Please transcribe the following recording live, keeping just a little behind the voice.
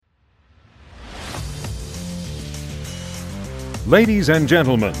Ladies and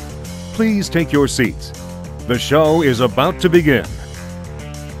gentlemen, please take your seats. The show is about to begin.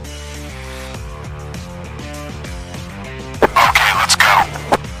 Okay, let's go.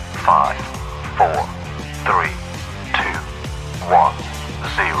 5, 4, 3, 2, 1,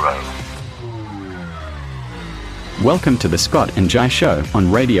 0. Welcome to the Scott and Jye Show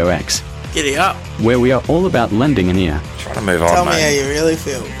on Radio X, Giddy up. where we are all about lending an ear. Trying to move on, Tell me mate. how you really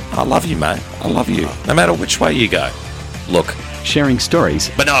feel. I love you, mate. I love you. No matter which way you go. Look. Sharing stories,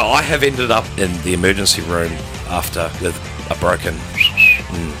 But no, I have ended up in the emergency room after with a broken...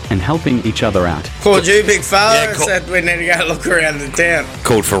 and helping each other out. Called you, big fella, Yeah, and cool. said we need to go look around the town.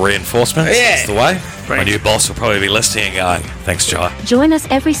 Called for reinforcements. Yeah. That's the way. My new boss will probably be listening and going, thanks, Jye. Join us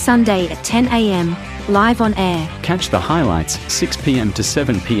every Sunday at 10 a.m, live on air. Catch the highlights 6 p.m. to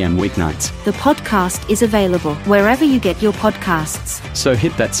 7 p.m. weeknights. The podcast is available wherever you get your podcasts. So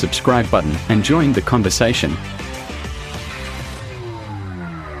hit that subscribe button and join the conversation.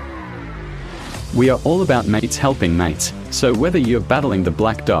 We are all about mates helping mates, so whether you're battling the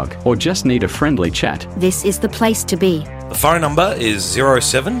black dog or just need a friendly chat, This is the place to be. The phone number is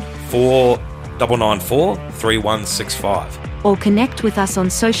 0749943165. Or connect with us on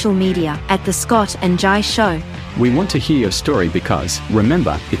social media at The Scott and Jye Show. we want to hear your story because,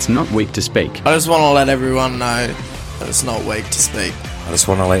 remember, it's not weak to speak. I just want to let everyone know that it's not weak to speak. I just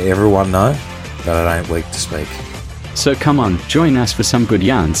want to let everyone know that it ain't weak to speak. So come on, join us for some good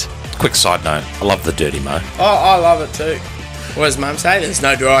yarns. Quick side note, I love the dirty mo. Oh, I love it too. What does Mum say? There's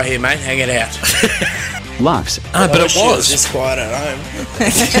no dry here, mate. Hang it out. Laughs, Ah, but it Shit, was. just quiet at home.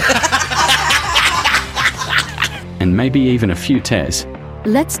 and maybe even a few tears.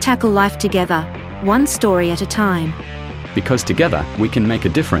 Let's tackle life together, one story at a time. Because together, we can make a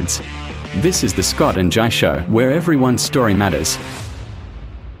difference. This is the Scott and Jye Show, where everyone's story matters.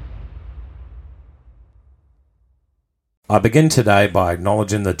 I begin today by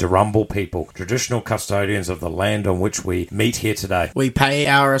acknowledging the Durrumbal people, traditional custodians of the land on which we meet here today. We pay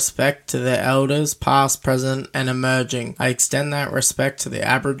our respect to the elders, past, present, and emerging. I extend that respect to the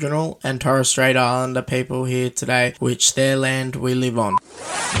Aboriginal and Torres Strait Islander people here today, which their land we live on.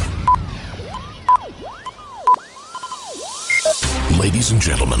 Ladies and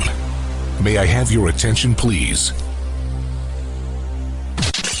gentlemen, may I have your attention, please?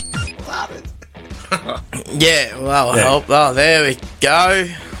 Yeah, well, Yeah. I hope. Oh, there we go.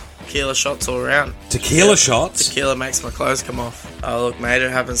 Tequila shots all around. Tequila shots? Tequila makes my clothes come off. Oh, look, mate,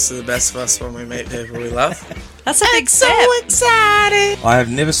 it happens to the best of us when we meet people we love. That's a big step. excited. I have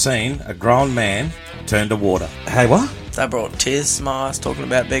never seen a grown man turn to water. Hey, what? That brought tears to my eyes talking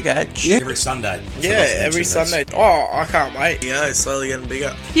about Big H. Yeah. Every Sunday. Yeah, every Sunday. Oh, I can't wait. You know, it's slowly getting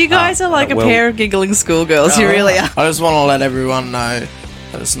bigger. You guys are like a well- pair of giggling schoolgirls. You really are. I just want to let everyone know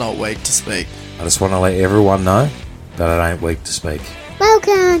that it's not weak to speak. I just want to let everyone know that it ain't weak to speak.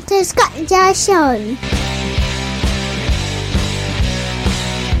 Welcome to Scott and Jye Show.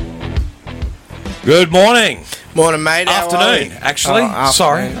 Good morning. Morning, mate. How are Afternoon, you? actually. Oh,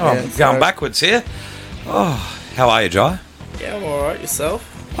 Sorry, afternoon, I'm yeah, going sorry. backwards here. Oh, how are you, Jye? Yeah, I'm alright.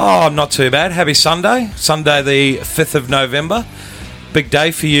 Yourself? Oh, I'm not too bad. Happy Sunday. Sunday the 5th of November. Big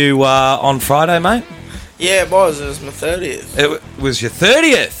day for you on Friday, mate. Yeah, it was. It was my 30th. It was your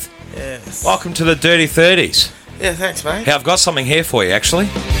 30th. Yes. Welcome to the Dirty 30s. Yeah, thanks, mate. Hey, I've got something here for you, actually.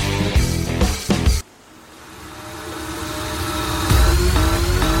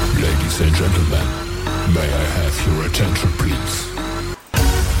 Ladies and gentlemen, may I have your attention, please?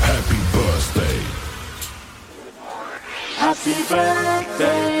 Happy birthday.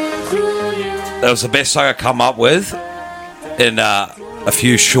 That was the best I could come up with in a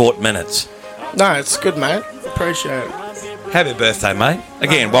few short minutes. No, it's good, mate. Appreciate it. Happy birthday, mate.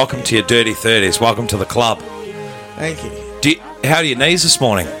 Again, welcome to your Dirty 30s. Welcome to the club. Thank you. How are your knees this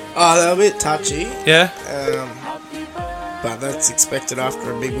morning? Oh, they're a bit touchy, Yeah? but that's expected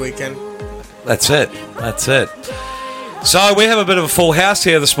after a big weekend. That's it. That's it. So we have a bit of a full house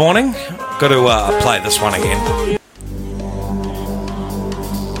here this morning. Got to play this one again.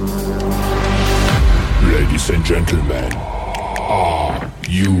 Ladies and gentlemen, are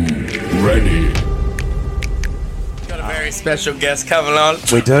you ready? Got a very special guest coming on.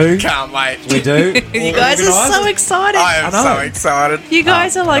 We do. Can't wait. We do. You guys are so excited. I am I know. so excited. You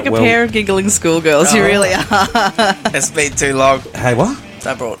guys are like a well- pair of giggling schoolgirls. You really are. It's been too long. Hey, what?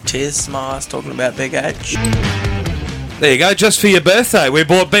 That brought tears to my eyes talking about Big H. There you go. Just for your birthday, we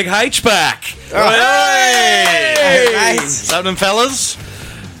brought Big H back. Hey, mate. Something, fellas?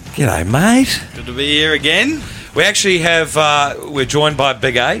 G'day, mate. Good to be here again. We actually have, we're joined by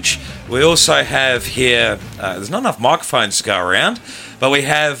Big H. We also have here, there's not enough microphones to go around, but we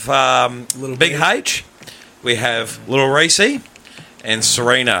have Big H, we have Little Reese, And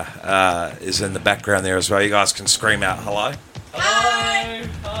Serena is in the background there as well. You guys can scream out hello. Hello.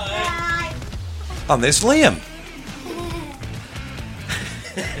 Hi. Oh, and there's Liam.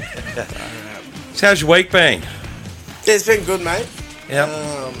 So how's your week been? Yeah, it's been good, mate. Yep.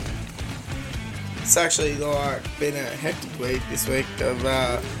 It's actually been a hectic week this week.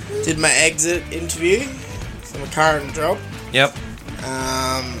 I've did my exit interview from my current job. Yep.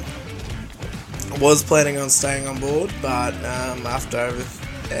 I was planning on staying on board, but after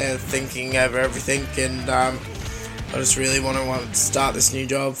thinking over everything, and I just really want to start this new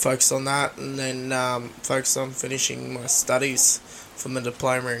job, focus on that, and then focus on finishing my studies for my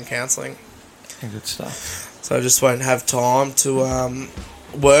diploma in counselling. Good stuff. So I just won't have time to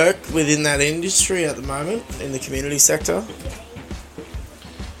work within that industry at the moment in the community sector.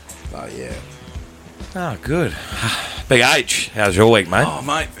 But yeah. Oh, good. Big H, how's your week, mate? Oh,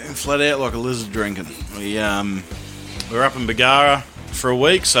 mate, been flat out like a lizard drinking. We were up in Bagara for a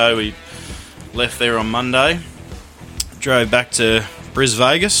week, so we left there on Monday, drove back to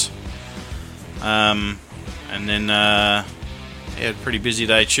Vegas, and then had a pretty busy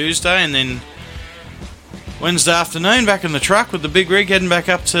day Tuesday, and then Wednesday afternoon back in the truck with the big rig heading back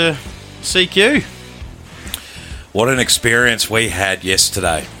up to CQ. What an experience we had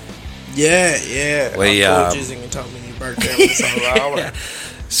yesterday. Yeah. We, I called you and told me you broke down with some railway.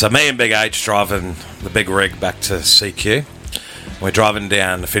 So me and Big H driving the big rig back to CQ. We're driving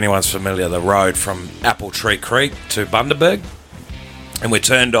down, if anyone's familiar, the road from Apple Tree Creek to Bundaberg. And we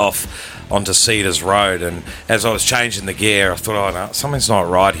turned off onto Cedars Road, and as I was changing the gear, I thought, oh no, something's not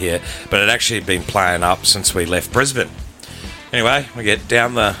right here. But it actually had been playing up since we left Brisbane. Anyway, we get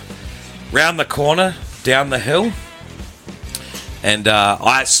round the corner, down the hill, and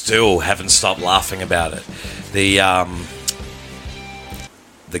I still haven't stopped laughing about it. The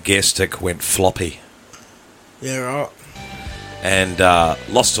gear stick went floppy. Yeah, right. And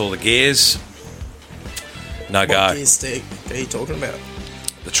lost all the gears. No go. What gear stick are you talking about?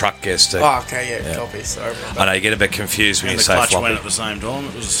 The truck gear stick. Oh, okay, yeah. Floppy, sorry. I know, you get a bit confused when And you the say clutch floppy. went at the same time.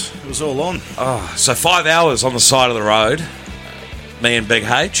 It was all on. Oh, so 5 hours on the side of the road, me and Big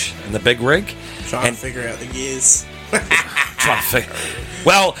H and the big rig. Trying to figure out the gears.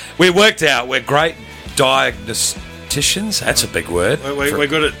 Well, we worked out we're great diagnosticians. That's a big word. We're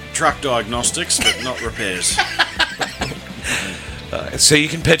good at truck diagnostics, but not repairs. So you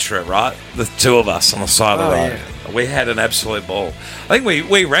can picture it, right? The two of us on the side of the road. Yeah. We had an absolute ball. I think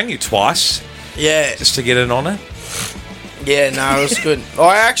we rang you twice. Yeah. Just to get in on it. Yeah, no, it was good.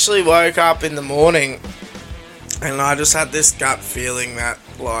 I actually woke up in the morning and I just had this gut feeling that,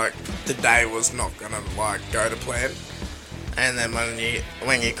 like, the day was not going to, like, go to plan. And then when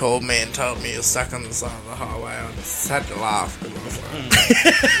you called me and told me you're stuck on the side of the highway, I just had to laugh.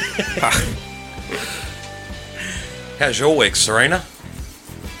 How's your week, Serena?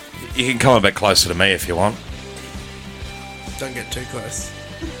 You can come a bit closer to me if you want. Don't get too close.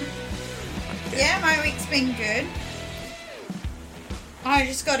 Yeah, my week's been good. I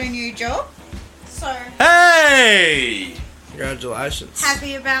just got a new job, so Hey! Congratulations.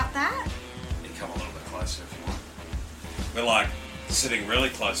 happy about that. You come a little bit closer if you want. We're like sitting really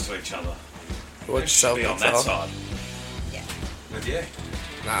close to each other. Watch yourself Be on that side. Yeah. With you.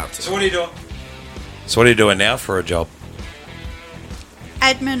 Nah, So what are you doing? So what are you doing now for a job?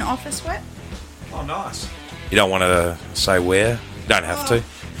 Admin office work. Oh, nice. You don't want to say where? You don't have to.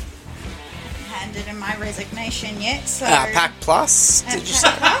 Handed in my resignation yet, so. Pack Plus, did you say?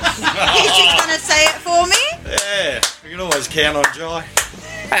 He's just gonna say it for me. Yeah, we can always count on Jye.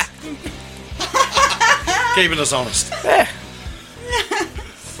 Keeping us honest.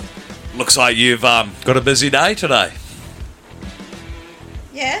 Looks like you've got a busy day today.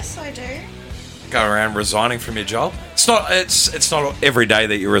 Yes, I do. Going around resigning from your job. It's not every day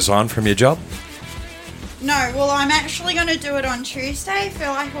that you resign from your job. No, well, I'm actually going to do it on Tuesday. I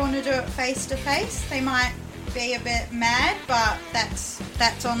feel like I want to do it face to face. They might be a bit mad, but that's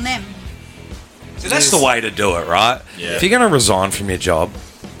on them. So that's the way to do it, right? Yeah. If you're going to resign from your job,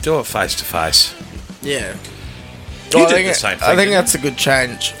 do it face to face. Yeah. You did the same thing. I think didn't that's a good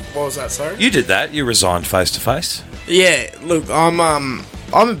change. What was that, sorry? you did that. You resigned face to face. Yeah, look, I'm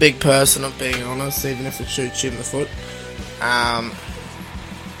a big person of being honest, even if it shoots you in the foot.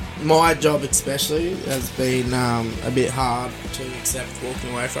 My job especially has been a bit hard to accept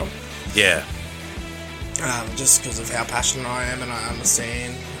walking away from. Yeah. Just because of how passionate I am, and I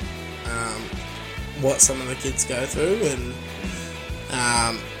understand what some of the kids go through, and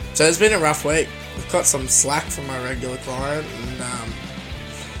so it's been a rough week. I've got some slack from my regular client, and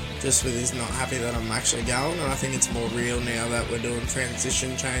just with he's not happy that I'm actually going, and I think it's more real now that we're doing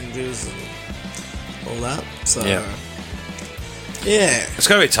transition changes and all that. So Yeah. Yeah. It's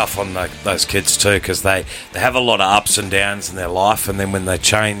got to be tough on those kids too, because they have a lot of ups and downs in their life, and then when they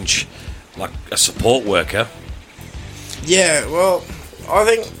change, like a support worker. Yeah, well, I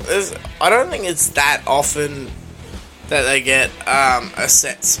don't think it's that often that they get a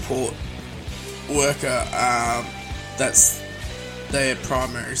set support worker that's their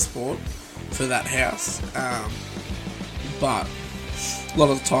primary support for that house. But a lot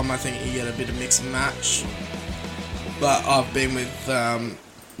of the time I think you get a bit of mix and match. But I've been with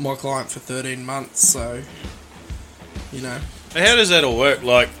my client for 13 months, so, you know. How does that all work?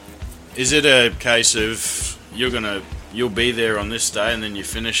 Like, is it a case of you'll be there on this day and then you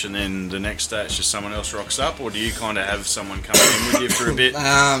finish and then the next day it's just someone else rocks up, or do you kind of have someone coming in with you for a bit?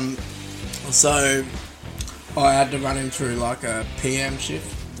 So I had to run him through like a PM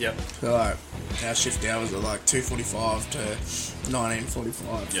shift. Yep. So like our shift hours are like 2:45 to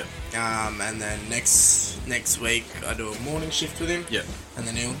 19:45. Yep. And then next week I do a morning shift with him. Yep. And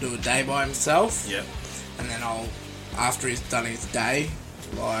then he'll do a day by himself. Yep. And then after he's done his day,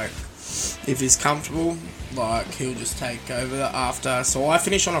 like if he's comfortable, like he'll just take over after. So I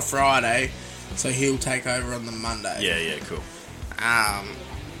finish on a Friday, so he'll take over on the Monday. Yeah, cool.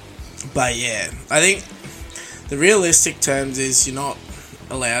 But yeah, I think the realistic terms is you're not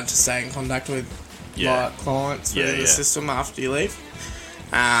allowed to stay in contact with like clients within the system after you leave.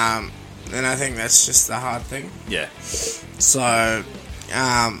 And I think that's just the hard thing. Yeah. So,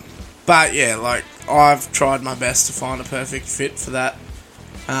 but yeah, like I've tried my best to find a perfect fit for that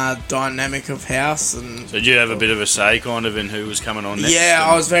dynamic of house. And so did you have a bit of a say kind of in who was coming on next? Yeah,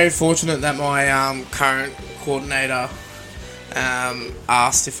 I was very fortunate that my current coordinator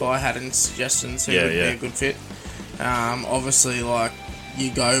asked if I had any suggestions who would be a good fit. Obviously, like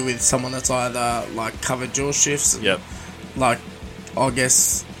you go with someone that's either like covered your shifts. Yep. Like, I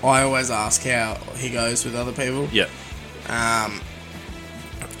guess I always ask how he goes with other people. Yep.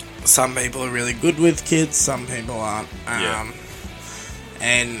 Some people are really good with kids, some people aren't.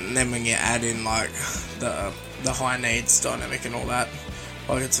 And then when you add in like the high needs dynamic and all that,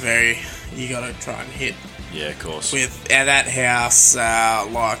 like it's you gotta try and hit. Yeah, of course. With at that house,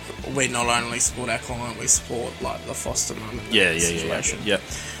 like we not only support our client, we support like the foster mum in that situation. Yeah.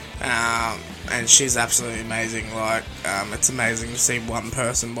 And she's absolutely amazing. Like, it's amazing to see one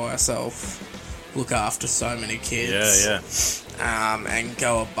person by herself look after so many kids. And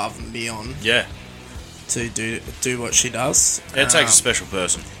go above and beyond. Yeah. To do what she does. It takes a special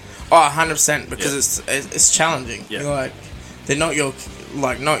person. Oh, 100%, because it's challenging. Yeah. Like, they're not your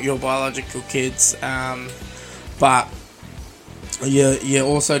biological kids, but you're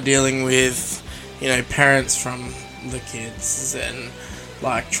also dealing with, you know, parents from the kids and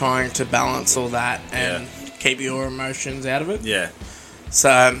like trying to balance all that and keep your emotions out of it. Yeah.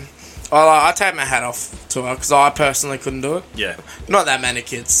 So I take my hat off to her because I personally couldn't do it. Yeah. Not that many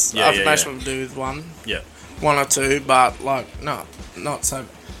kids. Most people do with one. Yeah. One or two, but like not so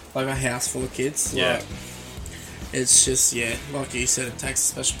like a house full of kids. Yeah. Like, it's just, like you said, it takes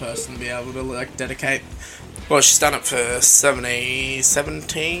a special person to be able to like dedicate. Well, she's done it for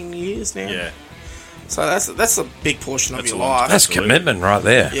 17 years now. Yeah. So that's a big portion of your life. That's commitment right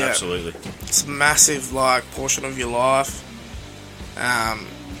there. Yeah. Absolutely. It's a massive like portion of your life.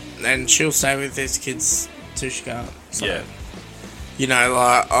 And she'll stay with these kids till she can't. So, you know,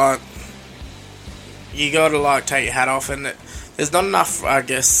 like you got to like take your hat off, and there's not enough, I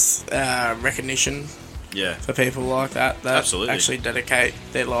guess, recognition. Yeah. For people like that actually dedicate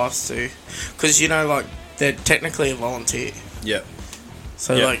their lives to, because you know, like they're technically a volunteer. Yeah.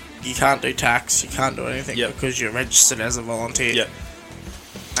 So like you can't do tax, you can't do anything because you're registered as a volunteer. Yeah.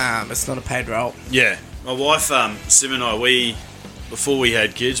 It's not a paid role. Yeah. My wife, Sim and I, before we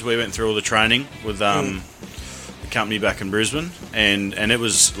had kids, we went through all the training with the company back in Brisbane, and it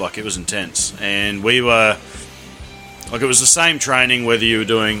was intense, and we were. Like, it was the same training whether you were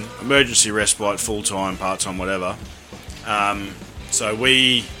doing emergency respite, full-time, part-time, whatever. So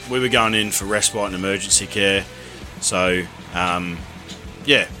we were going in for respite and emergency care. So,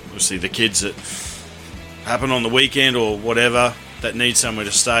 obviously the kids that happen on the weekend or whatever that need somewhere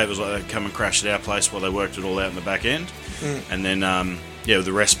to stay, it was like they'd come and crash at our place while they worked it all out in the back end. And then, with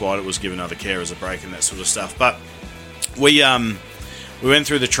the respite, it was giving other carers a break and that sort of stuff. But we went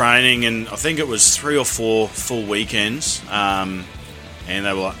through the training, and I think it was 3 or 4 full weekends, and they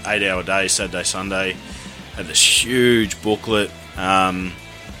were 8-hour days, Saturday, Sunday. Had this huge booklet, and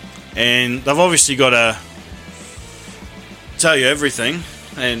they've obviously got to tell you everything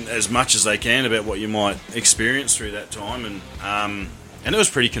and as much as they can about what you might experience through that time, and it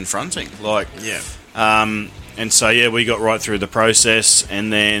was pretty confronting. And so we got right through the process,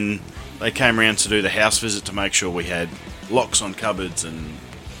 and then they came around to do the house visit to make sure we had locks on cupboards and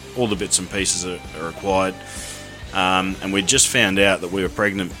all the bits and pieces are required. And we just found out that we were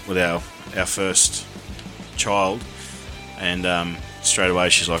pregnant with our first child, and straight away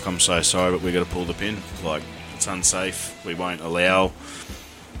she's like, I'm so sorry, but we've got to pull the pin. Like, it's unsafe. We won't allow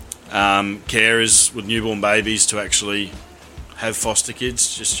carers with newborn babies to actually have foster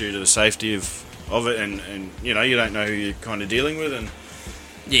kids just due to the safety of it, and you don't know who you're kind of dealing with. And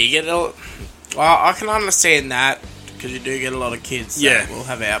yeah, you get well, I can understand that, because you do get a lot of kids that will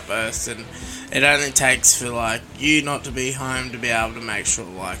have outbursts, and it only takes for like you not to be home to be able to make sure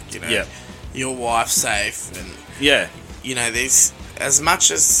your wife's safe, and these as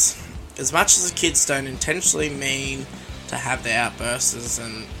much as the kids don't intentionally mean to have the outbursts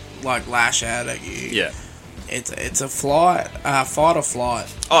and like lash out at you. It's a fight or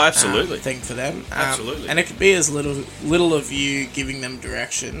flight. Oh, absolutely. Thing for them. Absolutely. And it could be as little of you giving them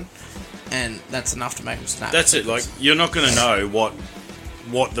direction, and that's enough to make them snap. That's it. Like, you're not going to know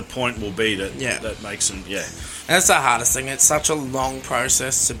what the point will be that makes them. Yeah. And that's the hardest thing. It's such a long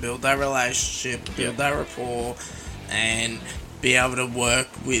process to build that relationship, build that rapport, and be able to work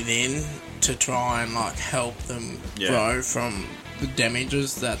within to try and like help them grow from the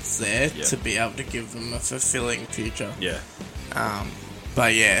damages that's there to be able to give them a fulfilling future.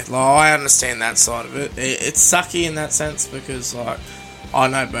 But yeah, like, I understand that side of it. It's sucky in that sense, because like I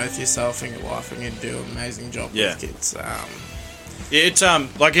know both yourself and your wife, and you do an amazing job with kids. It's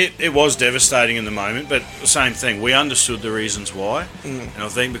like it was devastating in the moment, but the same thing, we understood the reasons why, and I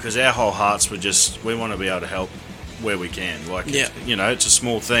think because our whole hearts were just, we want to be able to help where we can. Like, it's a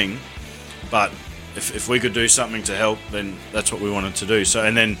small thing, but if we could do something to help, then that's what we wanted to do. So,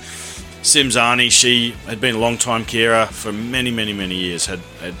 and then Sim's auntie, she had been a long time carer for many, many, many years, had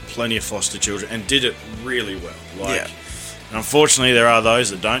plenty of foster children, and did it really well. And unfortunately, there are those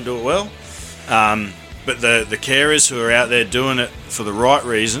that don't do it well. But the carers who are out there doing it for the right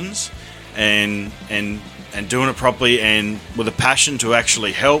reasons and doing it properly and with a passion to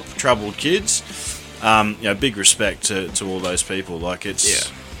actually help troubled kids, big respect to all those people. Like,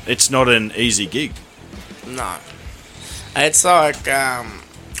 it's not an easy gig. No. It's like, I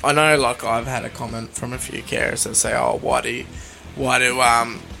know, like, I've had a comment from a few carers that say, oh, why do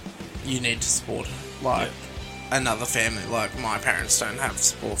you need to support, like, another family? Like, my parents don't have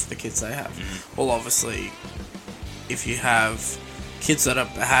support for the kids they have. Well, obviously, if you have kids that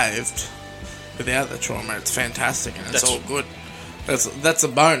have behaved without the trauma, it's fantastic, and it's all good. That's a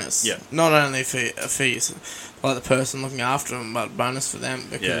bonus. Not only for you, like the person looking after them, but a bonus for them,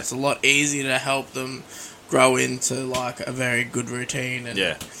 because it's a lot easier to help them grow into like a very good routine and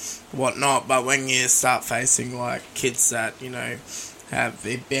whatnot. But when you start facing like kids that have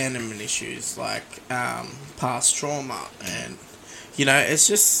abandonment issues, like past trauma, and it's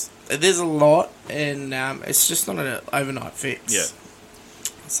just, there's a lot, and it's just not an overnight fix.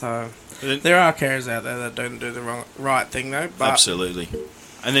 So there are carers out there that don't do the right thing, though. But absolutely.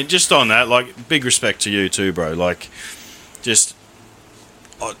 And then just on that, like, big respect to you too, bro. Like, just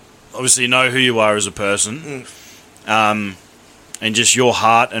obviously you know who you are as a person, and just your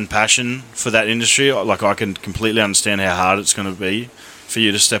heart and passion for that industry. Like, I can completely understand how hard it's going to be for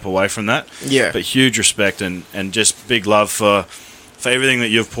you to step away from that. But huge respect and just big love for everything that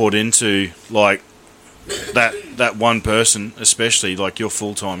you've poured into, like, that one person, especially, like, your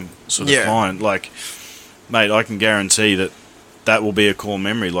full-time sort of client. Like, mate, I can guarantee that will be a core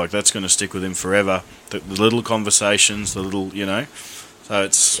memory. Like, that's going to stick with him forever. The little conversations, the little, So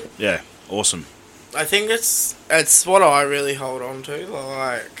it's, awesome. I think it's what I really hold on to.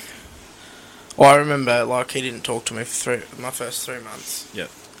 Like, I remember, like, he didn't talk to me for my first 3 months.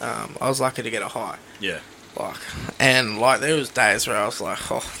 I was lucky to get a high. Like, and like, there was days where I was like,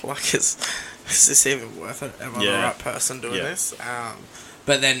 oh, like, is this even worth it? Am I the right person doing this?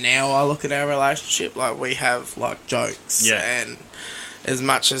 But then now I look at our relationship, like, we have like jokes, and as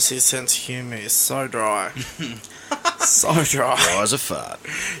much as his sense of humour is so dry, so dry, dry as a fart.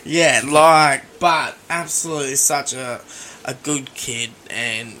 But absolutely such a good kid,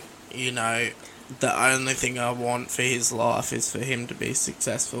 and the only thing I want for his life is for him to be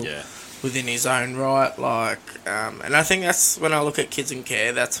successful within his own right. Like, and I think that's when I look at kids in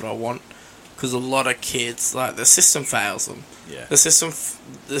care, that's what I want. Because a lot of kids, like, the system fails them. The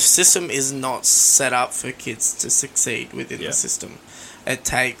system is not set up for kids to succeed within the system. It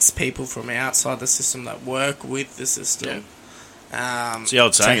takes people from outside the system that work with the system. It's the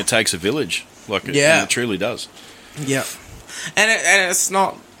old saying, it takes a village. Like, it truly does. And it's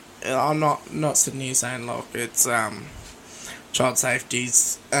not, I'm not sitting here saying, look, it's child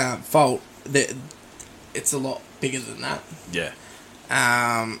safety's fault. It's a lot bigger than that.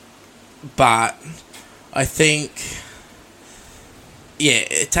 But I think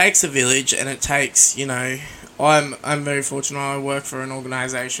it takes a village, and it takes, I'm very fortunate. I work for an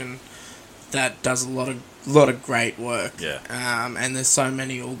organisation that does a lot of great work. Yeah. And there's so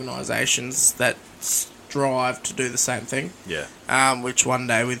many organisations that strive to do the same thing. Yeah. Which one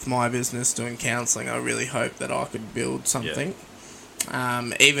day with my business doing counselling, I really hope that I could build something.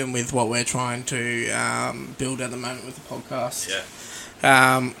 Yeah. Even with what we're trying to build at the moment with the podcast.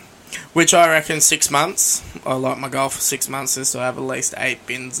 Yeah. Which I reckon 6 months. My goal for 6 months is to have at least 8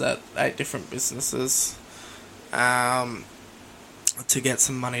 bins at 8 different businesses. To get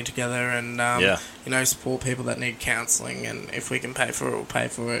some money together and support people that need counselling, and if we can pay for it, we'll pay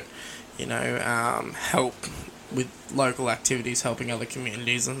for it. Help with local activities, helping other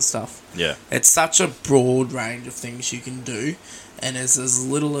communities and stuff. Yeah, it's such a broad range of things you can do, and as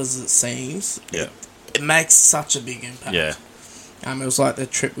little as it seems, it makes such a big impact. Yeah, it was like the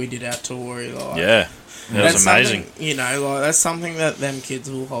trip we did out to Wari. It was amazing. That's something that them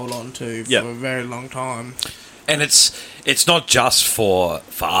kids will hold on to for a very long time. And it's not just for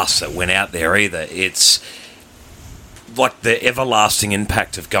us that went out there either. It's like the everlasting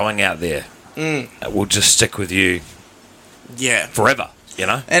impact of going out there will just stick with you forever,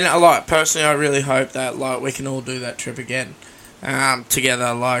 And personally, I really hope that we can all do that trip again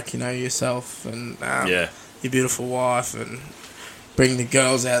together, yourself and your beautiful wife, and bring the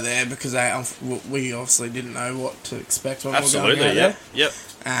girls out there, because we obviously didn't know what to expect when we were going out there. Yep.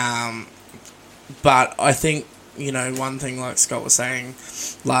 But I think, one thing like Scott was saying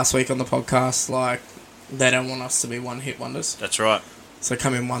last week on the podcast, they don't want us to be one-hit wonders. That's right. So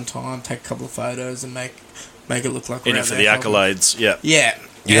come in one time, take a couple of photos, and make it look like we're in it for the accolades. Yeah. Yeah.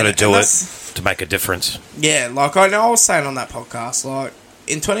 You got to do it to make a difference. Yeah, I know I was saying on that podcast,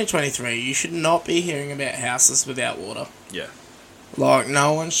 in 2023, you should not be hearing about houses without water. Yeah.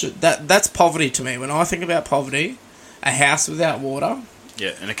 No one should. That's poverty to me. When I think about poverty, a house without water.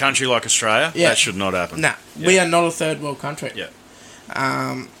 Yeah, in a country like Australia, that should not happen. Nah, we are not a third world country. Yeah.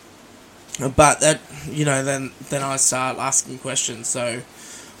 But that, then I start asking questions. So,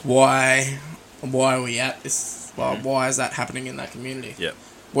 why are we at this? Why is that happening in that community? Yeah.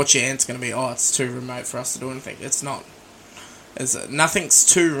 What's your answer going to be? Oh, it's too remote for us to do anything. It's not. Nothing's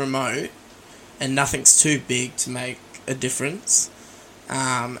too remote, and nothing's too big to make a difference.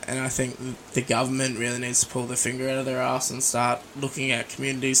 And I think the government really needs to pull their finger out of their ass and start looking at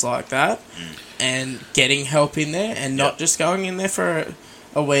communities like that and getting help in there, and not just going in there for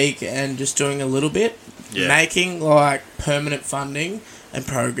a week and just doing a little bit. Making permanent funding and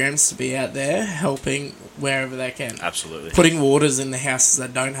programs to be out there helping wherever they can. Absolutely. Putting waters in the houses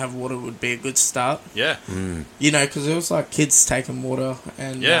that don't have water would be a good start. Yeah. Because it was kids taking water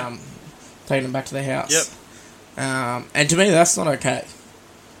and taking them back to their house. Yep. And to me, that's not okay.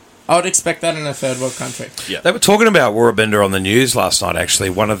 I would expect that in a third world country. Yeah. They were talking about Warrabinda on the news last night, actually.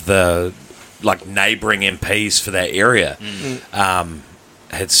 One of the neighbouring MPs for that area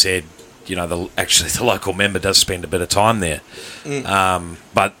had said, the local member does spend a bit of time there.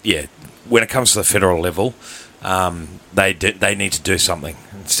 But, when it comes to the federal level, they need to do something.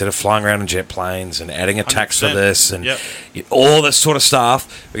 Instead of flying around in jet planes and adding a tax for this and all this sort of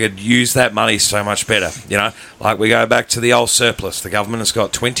stuff, we could use that money so much better. We go back to the old surplus. The government has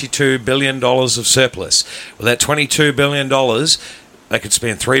got $22 billion of surplus. With that $22 billion, they could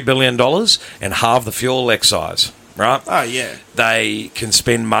spend $3 billion and halve the fuel excise, right? Oh, yeah. They can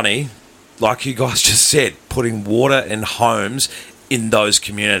spend money, like you guys just said, putting water in homes in those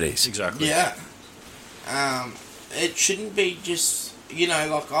communities. Exactly. Yeah. It shouldn't be just...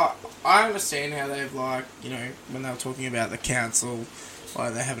 I understand how they've, when they were talking about the council,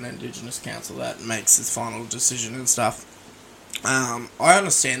 they have an Indigenous council that makes its final decision and stuff. I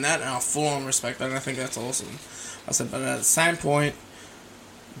understand that, and I full on respect that, and I think that's awesome. I said, but at the same point,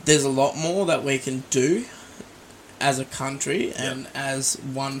 there's a lot more that we can do as a country and as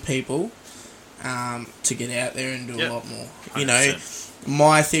one people to get out there and do a lot more. 100%.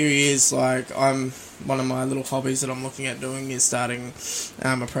 My theory is, one of my little hobbies that I'm looking at doing is starting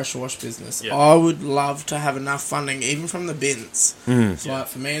a pressure wash business. Yeah. I would love to have enough funding, even from the bins. So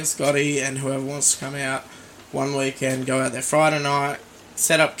for me and Scotty and whoever wants to come out one weekend, go out there Friday night,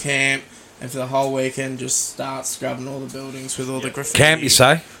 set up camp, and for the whole weekend just start scrubbing all the buildings with all the graffiti. Camp, you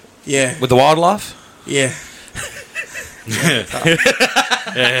say? Yeah. With the wildlife? Yeah.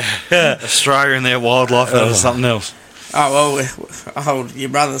 Australia and their wildlife, that was something else. Oh, your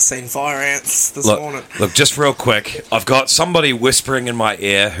brother's seen fire ants this morning. Look, just real quick, I've got somebody whispering in my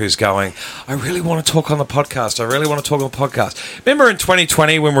ear who's going, I really want to talk on the podcast. Remember in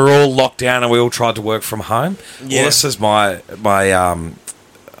 2020 when we were all locked down and we all tried to work from home? Yeah. Well, this is my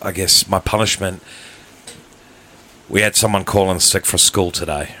I guess, my punishment. we had someone calling sick for school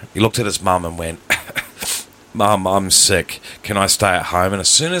today. He looked at his mum and went, Mum, I'm sick. Can I stay at home? And as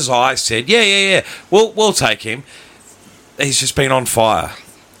soon as I said, yeah, we'll take him, he's just been on fire.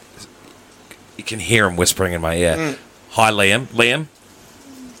 You can hear him whispering in my ear. Hi, Liam. Liam,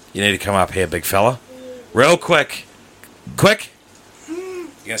 you need to come up here, big fella. Real quick. Quick. You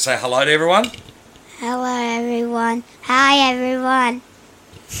going to say hello to everyone? Hello, everyone. Hi, everyone.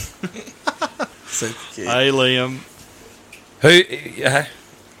 So cute. Hey, Liam. What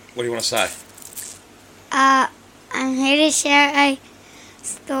do you want to say? I'm here to share a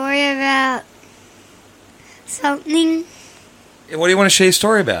story about something. What do you want to share your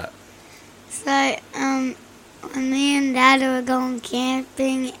story about? So, when me and Dad were going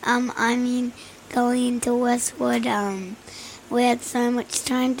camping, going to Westwood, we had so much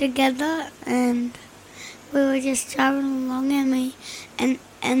time together, and we were just driving along,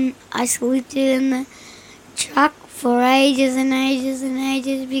 and I slept in the truck for ages and ages and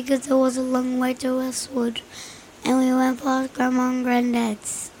ages because it was a long way to Westwood, and we went past Grandma and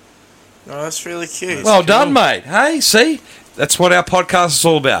Granddad's. Oh, that's really cute. Well done, mate. Hey, see? That's what our podcast is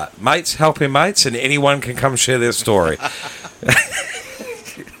all about. Mates helping mates, and anyone can come share their story.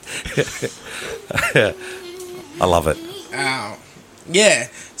 I love it. Yeah.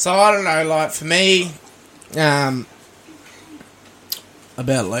 So, I don't know, like, for me,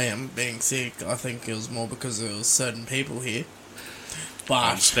 about Liam being sick, I think it was more because there was certain people here.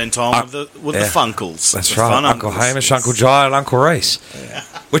 But spend time with the Funkles. That's the right. fun Uncle uncles. Hamish, Uncle Jye, and Uncle Reese. Yeah.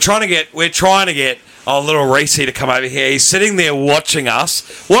 We're trying to get our little Reese to come over here. He's sitting there watching us.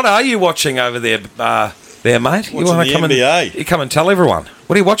 What are you watching over there, mate? Watching the NBA. You come and tell everyone.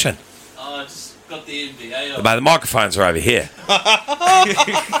 What are you watching? I just got the NBA on. Mate, the microphones are over here.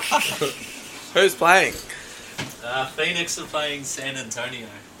 Who's playing? Phoenix are playing San Antonio.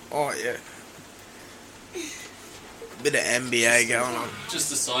 Oh, yeah. Bit of NBA going on.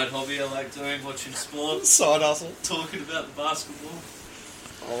 Just a side hobby I like doing, watching sports. Side hustle. Talking about the basketball.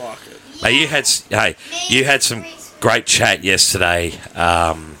 I like it. Mate, you had some great chat yesterday.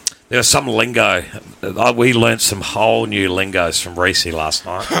 There was some lingo. We learnt some whole new lingos from Reese last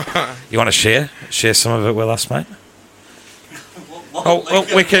night. You want to share some of it with us, mate? Well,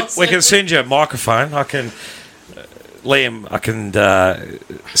 we can send you a microphone. I can, Liam. I can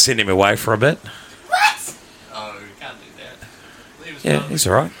send him away for a bit. What? Oh, we can't do that. Yeah, he's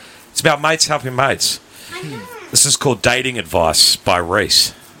all right. It's about mates helping mates. This is called Dating Advice by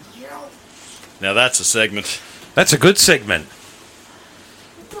Reese. Now that's a segment. That's a good segment.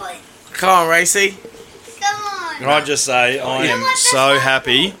 Come on, Racy. Come on. Can I just say, I am so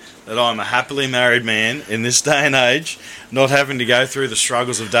happy that I'm a happily married man in this day and age, not having to go through the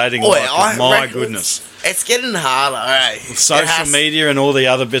struggles of dating life. 'Cause my goodness. It's getting harder, eh? With social media and all the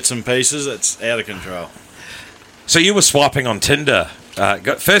other bits and pieces, it's out of control. So you were swiping on Tinder.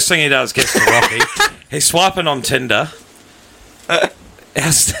 First thing he does, gets to Rocky. He's swiping on Tinder.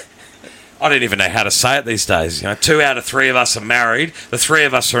 I don't even know how to say it these days. 2 out of 3 of us are married. The 3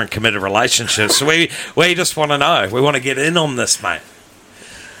 of us are in committed relationships. So we just want to know. We want to get in on this, mate.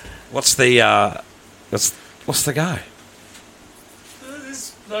 What's the go?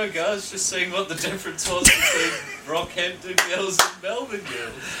 There's no guys, just seeing what the difference was between Rockhampton girls and Melbourne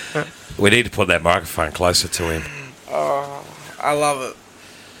girls. We need to put that microphone closer to him. Oh, I love it.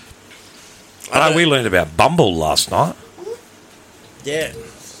 I know we learned about Bumble last night. Yeah.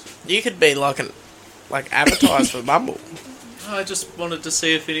 You could be like advertised for Bumble. I just wanted to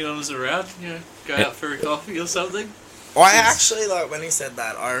see if anyone was around, go out for a coffee or something. I actually, when he said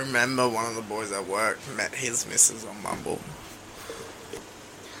that, I remember one of the boys at work met his missus on Bumble.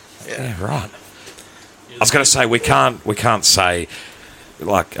 Yeah, right. I was going to say we can't say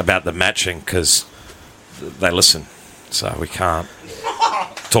about the matching because they listen, so we can't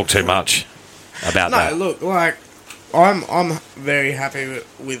talk too much about that. No, look, I'm very happy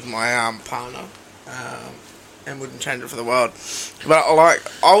with my partner, and wouldn't change it for the world. But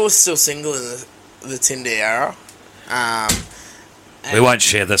I was still single in the Tinder era. We won't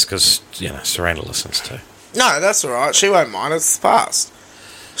share this because Serena listens too. No, that's all right. She won't mind. It's the past.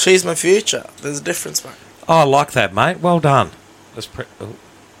 She's my future. There's a difference, mate. Oh, I like that, mate. Well done.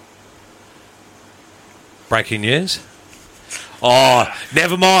 Breaking news. Oh,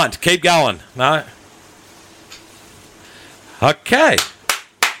 never mind. Keep going. No. Okay.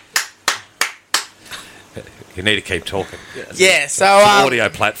 You need to keep talking. Yeah, so it's an audio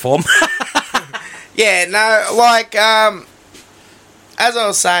platform. Yeah, no, as I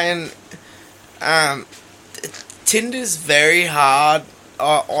was saying, Tinder's very hard.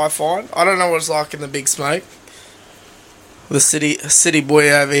 I find. I don't know what it's like in the big smoke. The city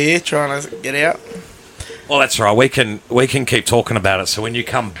boy over here trying to get out. Well, that's right. We can keep talking about it. So when you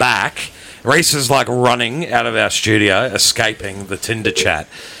come back, Reese is like running out of our studio, escaping the Tinder chat.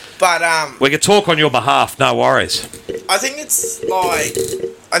 But we can talk on your behalf. No worries. I think it's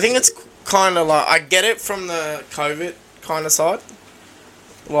kind of like I get it from the COVID kind of side.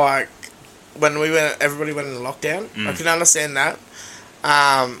 Like when everybody went into lockdown. I can understand that.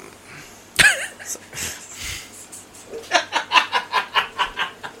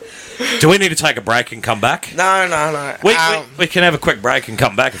 Do we need to take a break and come back? No. We can have a quick break and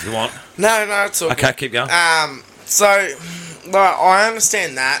come back if you want. No, it's all okay. good. Keep going. So, like, I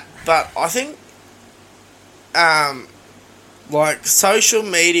understand that, but I think, like, social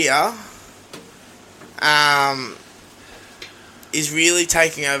media, is really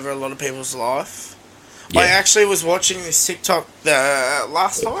taking over a lot of people's life. Yeah. I actually was watching this TikTok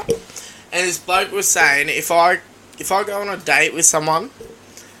last night, and this bloke was saying if I go on a date with someone,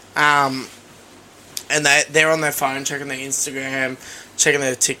 and they're on their phone checking their Instagram, checking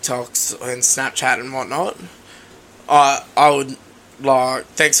their TikToks and Snapchat and whatnot, I would like,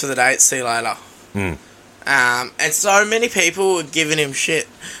 thanks for the date, see you later. And so many people were giving him shit,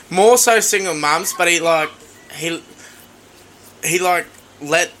 more so single mums, but he let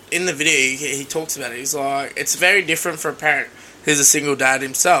in the video he talks about it. He's like, it's very different for a parent who's a single dad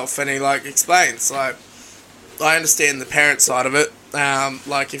himself, and he like explains, like, I understand the parent side of it.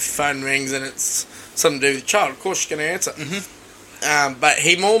 Like if your phone rings and it's something to do with the child, of course you're going to answer. But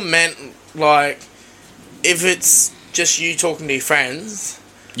he more meant like if it's just you talking to your friends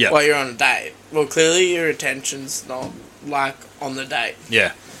while you're on a date. Well, clearly your attention's not like on the date.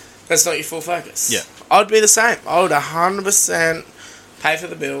 Yeah, that's not your full focus. Yeah, I'd be the same. I would 100% pay for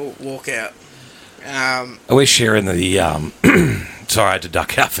the bill, walk out. Are we sharing the sorry, I had to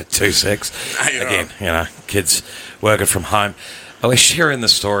duck out for 2 secs. Again, right. you know, kids working from home. Are we sharing the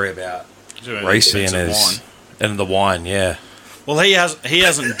story about Reese and the wine? Yeah. Well, he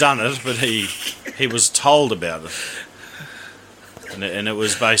hasn't done it, but he was told about it, and it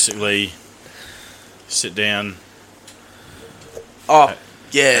was basically sit down. Oh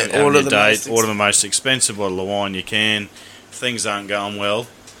yeah, order the most expensive bottle of wine you can. If things aren't going well,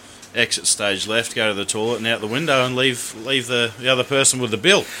 exit stage left, go to the toilet and out the window and leave the other person with the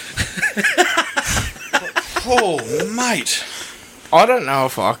bill. Oh, mate. I don't know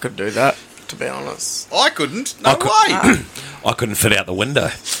if I could do that, to be honest. I couldn't. No way. I couldn't fit out the window.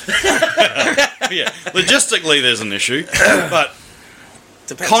 Yeah. Logistically, there's an issue, but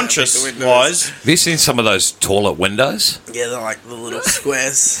conscious-wise... Have you seen some of those toilet windows? Yeah, they're like the little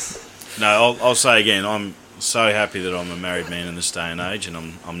squares. No, I'll say again, I'm so happy that I'm a married man in this day and age, and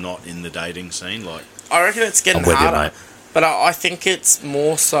I'm not in the dating scene. Like, I reckon it's getting harder, but I think it's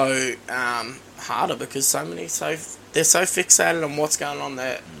more so harder because they're so fixated on what's going on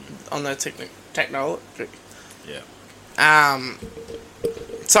there on their technology. Yeah.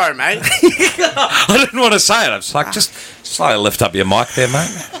 Sorry, mate. I didn't want to say it. I was like, just slightly lift up your mic there,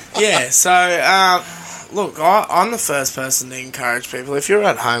 mate. Yeah. So, look, I'm the first person to encourage people. If you're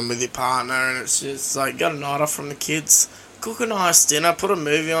at home with your partner and it's just like got a night off from the kids, cook a nice dinner, put a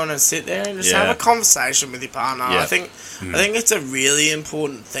movie on, and sit there and just have a conversation with your partner. Yeah. I think it's a really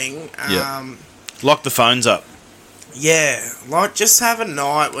important thing. Lock the phones up. Yeah, like just have a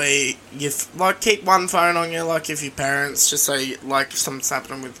night where you like keep one phone on you, like if your parents, just so like if something's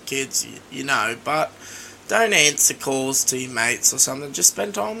happening with the kids, you know, but don't answer calls to your mates or something. Just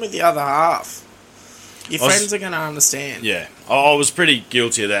spend time with the other half. Your friends are going to understand. Yeah, I was pretty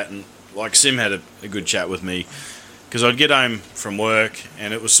guilty of that, and like Sim had a good chat with me because I'd get home from work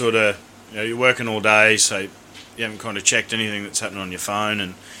and it was sort of, you know, you're working all day, so you haven't kind of checked anything that's happening on your phone,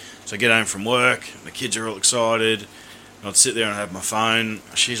 and so I get home from work, and the kids are all excited. I'd sit there and have my phone.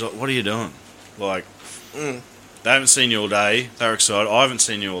 She's like, "What are you doing?" Like, they haven't seen you all day. They're excited. I haven't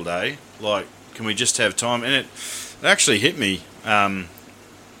seen you all day. Like, can we just have time? And it actually hit me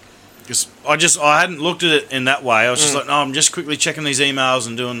because I hadn't looked at it in that way. I was just like, "No, I'm just quickly checking these emails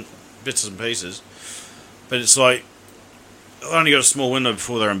and doing bits and pieces." But it's like I've only got a small window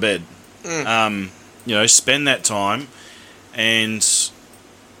before they're in bed. You know, spend that time, and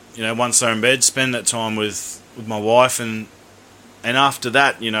you know, once they're in bed, spend that time with my wife, and after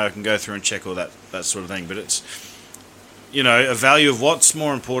that, you know, I can go through and check all that sort of thing. But it's, you know, a value of what's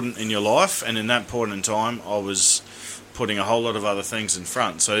more important in your life, and in that point in time, I was putting a whole lot of other things in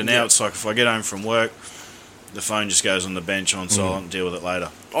front. So now it's like if I get home from work, the phone just goes on the bench on silent, deal with it later.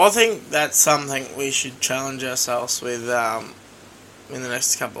 I think that's something we should challenge ourselves with in the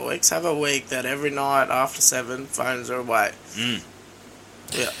next couple of weeks. Have a week that every night after 7, phones are away.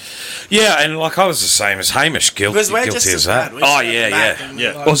 Yeah, and like I was the same as Hamish, guilty Because we're just as as that. bad. We Oh sit yeah, at the back yeah. and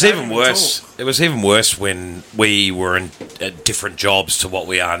Yeah. like, It was don't even even worse. talk. It was even worse when we were in different jobs to what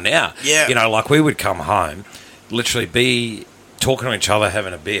we are now. Yeah. You know, like we would come home, literally be talking to each other,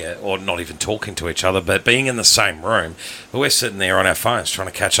 having a beer, or not even talking to each other, but being in the same room. But we're sitting there on our phones trying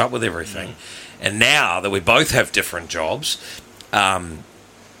to catch up with everything. And now that we both have different jobs,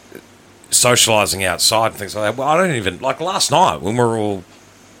 socialising outside and things like that, well, I don't even... Like last night when we were all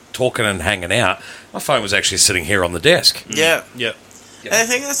talking and hanging out, my phone was actually sitting here on the desk. Yeah. Yep. And I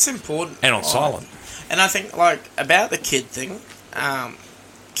think that's important. And on silent. And I think, like, about the kid thing,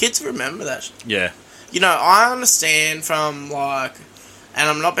 kids remember that. Yeah. You know, I understand from, like, and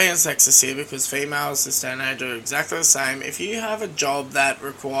I'm not being sexist here because females this day and age are exactly the same. If you have a job that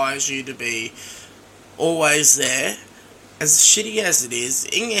requires you to be always there, as shitty as it is,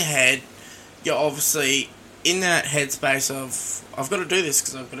 in your head, you're obviously in that headspace of, I've got to do this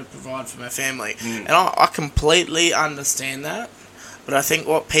because I've got to provide for my family. And I completely understand that. But I think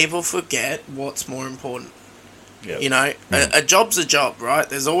what people forget, what's more important. Yep. You know, a job's a job, right?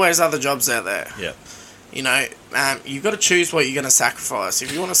 There's always other jobs out there. Yep. You know, you've got to choose what you're going to sacrifice.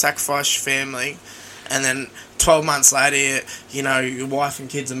 If you want to sacrifice your family, and then 12 months later, you know, your wife and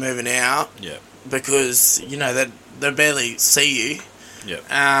kids are moving out because, you know, they barely see you. Yep.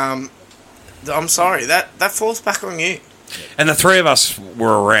 I'm sorry, that falls back on you. And the three of us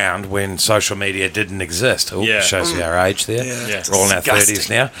were around when social media didn't exist. Oh, shows you our age there. Yeah. We're all in our 30s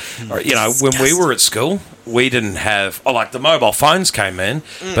now. Or, you know, when we were at school, we didn't have... Oh, like the mobile phones came in,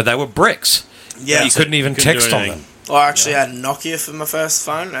 but they were bricks. Yeah. You couldn't even Couldn't do text on anything. them. I actually had a Nokia for my first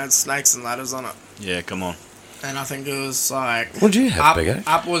phone. It had snakes and ladders on it. Yeah, come on. And I think it was like... What did you have, Big A?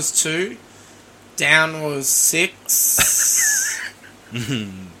 Up was 2, down was 6.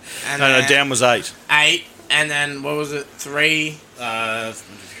 And No, down was 8. 8, and then what was it? 3. 4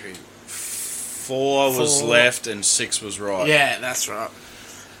 was 4. left and 6 was right. Yeah, that's right.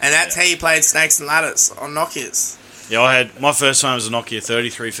 And that's how you played Snakes and Ladders on Nokias. Yeah, I had my first phone was a Nokia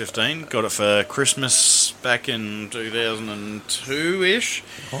 3315. Got it for Christmas back in 2002-ish.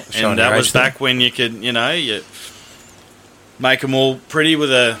 And that was back when you could, you know, you make them all pretty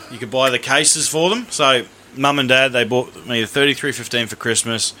with you could buy the cases for them. So Mum and Dad, they bought me a 3315 for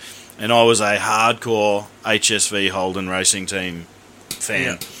Christmas, and I was a hardcore HSV Holden Racing Team fan.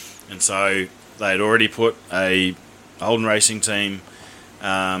 Yeah. And so they had already put a Holden Racing Team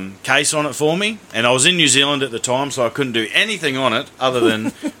case on it for me, and I was in New Zealand at the time, so I couldn't do anything on it other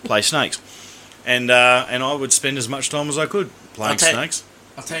than play snakes. And I would spend as much time as I could playing snakes.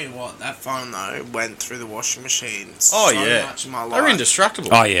 I'll tell you what, that phone though went through the washing machine much in my life. They're indestructible.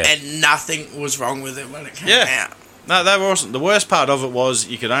 Oh, yeah. And nothing was wrong with it when it came out. No, they were awesome. The worst part of it was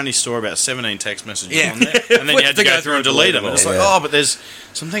you could only store about 17 text messages on there, and then you had to go through and delete them. And it's like, but there's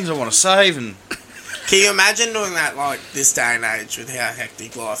some things I want to save, and... Can you imagine doing that, like, this day and age with how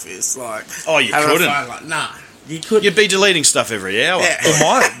hectic life is? Like, you couldn't. You couldn't. You'd be deleting stuff every hour. Yeah.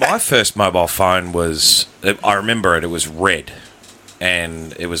 Well, my first mobile phone was... I remember it. It was red.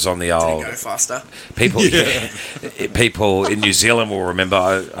 And it was on the old... Did it go faster? People, people in New Zealand will remember.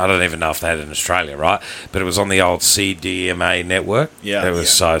 I don't even know if they had it in Australia, right? But it was on the old CDMA network. Yeah. It was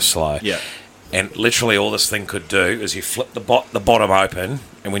so slow. Yeah. And literally all this thing could do is you flip the bottom open,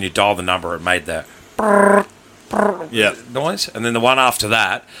 and when you dial the number, it made that noise. And then the one after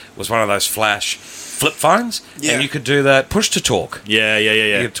that was one of those flash flip phones, and you could do that push to talk. Yeah.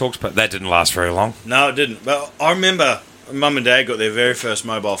 You could talk, but that didn't last very long. No, it didn't. But I remember Mum and Dad got their very first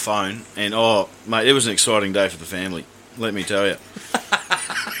mobile phone, and mate, it was an exciting day for the family. Let me tell you.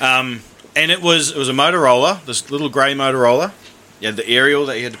 And it was a Motorola, this little grey Motorola. You had the aerial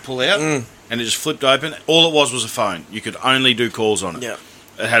that you had to pull out, and it just flipped open. All it was a phone. You could only do calls on it. Yeah.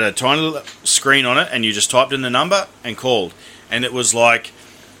 It had a tiny little screen on it, and you just typed in the number and called. And it was like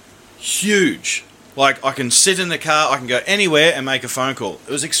huge. Like, I can sit in the car, I can go anywhere and make a phone call.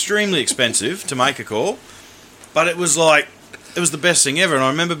 It was extremely expensive to make a call, but it was like, it was the best thing ever. And I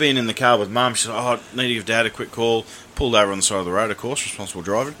remember being in the car with Mum. She said, I need to give Dad a quick call. Pulled over on the side of the road, of course, responsible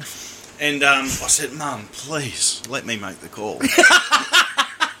driving. And I said, Mum, please, let me make the call.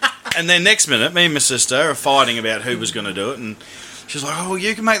 And then next minute, me and my sister are fighting about who was going to do it. And she's like, oh,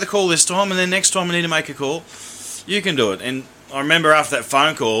 you can make the call this time, and then next time I need to make a call, you can do it. And I remember after that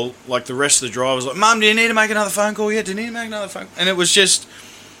phone call, like the rest of the drivers like, Mum, do you need to make another phone call yet? Do you need to make another phone call? And it was just...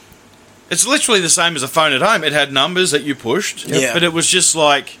 It's literally the same as a phone at home. It had numbers that you pushed, but it was just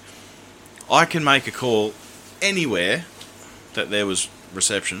like, I can make a call anywhere that there was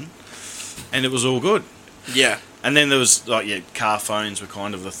reception, and it was all good. Yeah. And then there was car phones were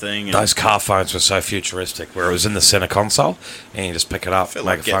kind of the thing. And Those car phones were so futuristic, where it was in the center console, and you just pick it up,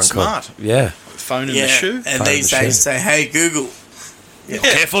 make a phone smart. call. Yeah, phone in the shoe. And these days say, "Hey Google." Yeah.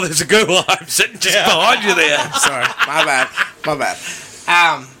 Careful, there's a Google. I'm sitting just behind you there. Sorry, my bad.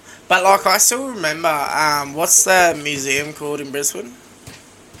 But like I still remember, what's the museum called in Brisbane?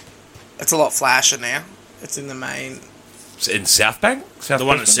 It's a lot flasher now. It's in the main. In South Bank? The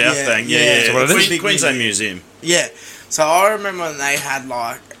one at South Bank, yeah. Is what it is? Queensland Museum. Yeah. So I remember when they had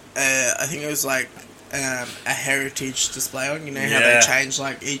I think it was a heritage display on. You know how they changed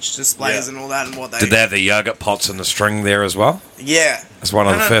each displays and all that and what they... Did they have the yogurt pots and the string there as well? Yeah. As one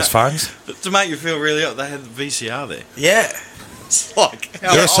of the first phones? To make you feel really old, they had the VCR there. Yeah. It's like...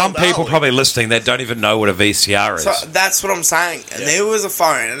 There are some people probably listening that don't even know what a VCR is. So that's what I'm saying. And there was a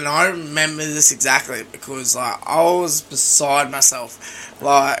phone, and I remember this exactly because I was beside myself.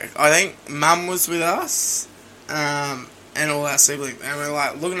 I think Mum was with us, and all our siblings, and we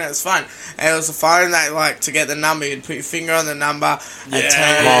were looking at this phone, and it was a phone that to get the number, you'd put your finger on the number and turn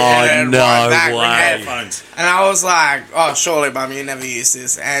it and right back way. and I was like, "Oh, surely, Mum, you never used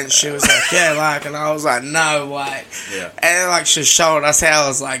this," and she was like, "Yeah, and I was like, "No way," and she showed us how it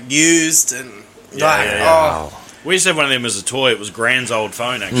was used and we used to have one of them as a toy. It was Grand's old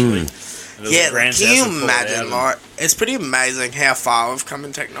phone actually. Can you imagine? It's pretty amazing how far we've come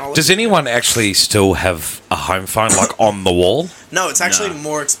in technology. Does anyone actually still have a home phone on the wall? No, it's actually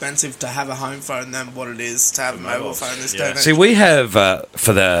more expensive to have a home phone than what it is to have a mobile phone this day. See, we have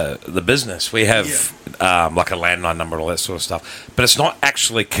for the business, we have a landline number and all that sort of stuff, but it's not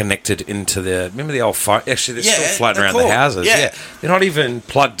actually connected into remember the old phone? Actually, they're still floating around the houses. Yeah, they're not even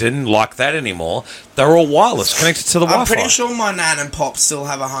plugged in like that anymore. They're all wireless, connected to the Wi-Fi. I'm pretty sure my nan and pop still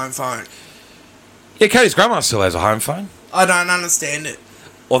have a home phone. Yeah, Katie's grandma still has a home phone. I don't understand it.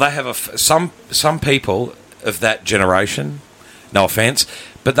 Or they have some people of that generation, no offence,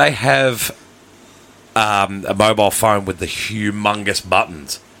 but they have a mobile phone with the humongous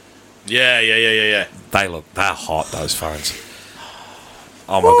buttons. Yeah. They're hot, those phones.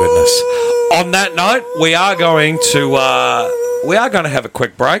 Oh my goodness. On that note, we are going to have a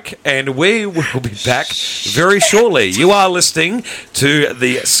quick break, and we will be back very shortly. You are listening to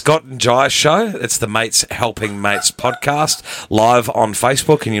the Scott and Jye Show. It's the Mates Helping Mates podcast, live on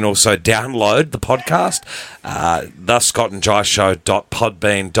Facebook, and you can also download the podcast,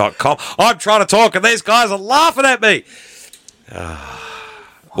 thescottandjyeshow.podbean.com. I'm trying to talk, and these guys are laughing at me.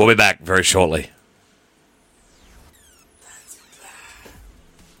 We'll be back very shortly.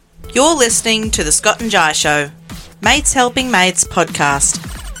 You're listening to the Scott and Jye Show, Mates Helping Mates podcast.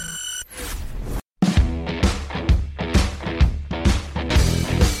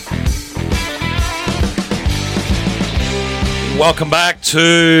 Welcome back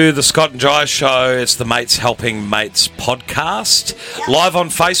to the Scott and Jye Show. It's the Mates Helping Mates podcast, live on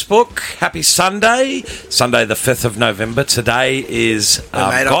Facebook. Happy Sunday, Sunday the 5th of November. Today is mate,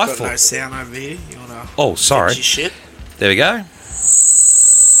 I've Guy got Fawkes. no sound over here. You wanna sorry. fix your shit? There we go.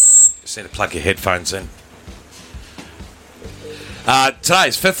 Just need to plug your headphones in.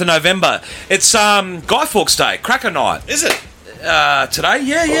 Today's 5th of November. It's Guy Fawkes Day, Cracker Night. Is it? Today?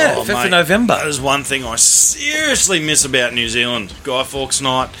 Yeah, 5th of November. That is one thing I seriously miss about New Zealand. Guy Fawkes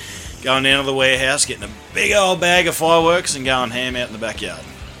Night, going down to the warehouse, getting a big old bag of fireworks and going ham out in the backyard.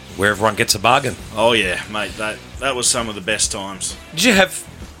 Where everyone gets a bargain. Oh yeah, mate, that was some of the best times. Did you have...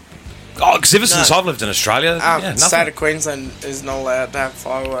 Oh, because ever since I've lived in Australia, the state of Queensland is not allowed to have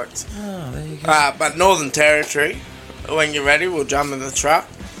fireworks. Oh, there you go. But Northern Territory, when you're ready, we'll jump in the truck.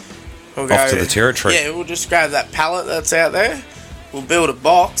 We'll go off to the territory. Yeah, we'll just grab that pallet that's out there. We'll build a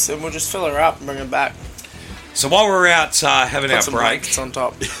box and we'll just fill her up and bring it back. So while we're out having Put our some break, blankets on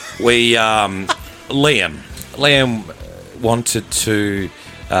top. we Liam wanted to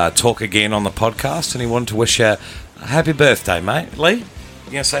talk again on the podcast, and he wanted to wish you a happy birthday, mate. Lee,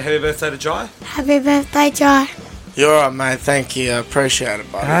 you gonna say happy birthday to Jye? Happy birthday, Jye. You're all right, mate. Thank you. I appreciate it,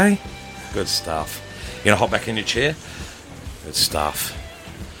 buddy. Hey, good stuff. You gonna hop back in your chair? Good stuff.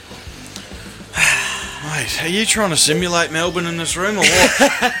 Mate, are you trying to simulate Melbourne in this room or what?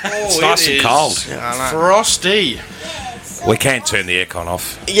 It's nice and cold. Yeah, I know. Frosty. We can't turn the aircon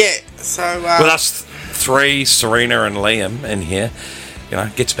off. Yeah, so... With us three, Serena and Liam in here,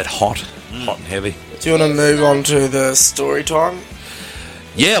 it gets a bit hot and heavy. Do you want to move on to the story time?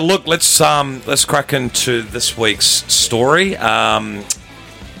 Yeah, look, let's crack into this week's story.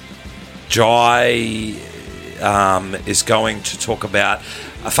 Jye is going to talk about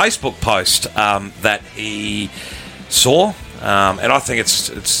a Facebook post that he saw, and I think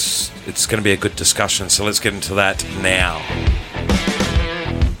it's going to be a good discussion. So let's get into that now.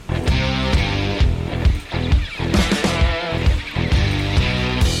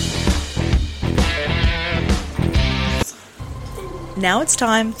 Now it's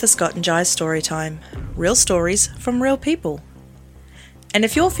time for Scott and Jye's story time. Real stories from real people. And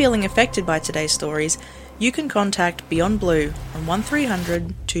if you're feeling affected by today's stories, you can contact Beyond Blue on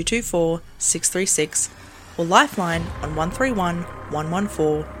 1300 224 636 or Lifeline on 131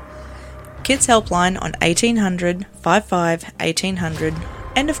 114, Kids Helpline on 1800 55 1800,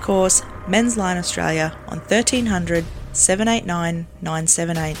 and of course, Men's Line Australia on 1300 789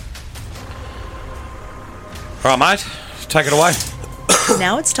 978. All right, mate. Take it away.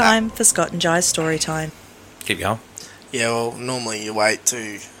 Now it's time for Scott and Jye's story time. Keep going. Yeah, well, normally you wait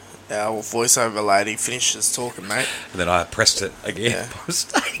till our voiceover lady finishes talking, mate. And then I pressed it again Yeah. by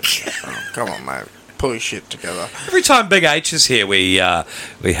mistake. Oh, come on, mate. Pull your shit together. Every time Big H is here, we have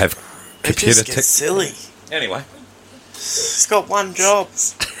It computer just gets silly. Anyway, He's got one job.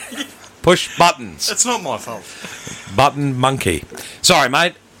 push buttons. It's not my fault. Button monkey. Sorry,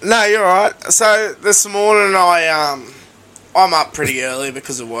 mate. No, you're right. So this morning I'm up pretty early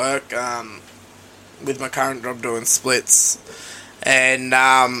because of work. With my current job doing splits, and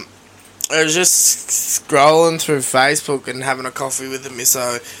I was just scrolling through Facebook and having a coffee with the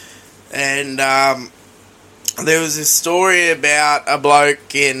misso, and there was this story about a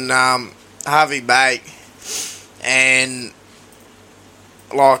bloke in Harvey Bay, and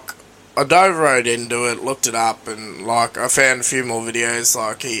like I dove right into it, looked it up, and like I found a few more videos.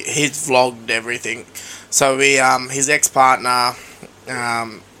 Like he's vlogged everything. So his ex-partner,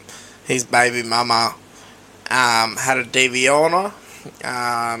 his baby mama, had a DV on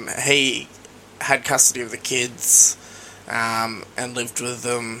her. He had custody of the kids and lived with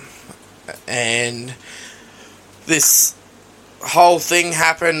them, and this whole thing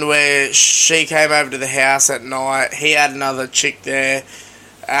happened where she came over to the house at night. He had another chick there,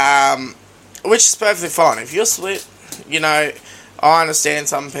 which is perfectly fine. If you're split, you know, I understand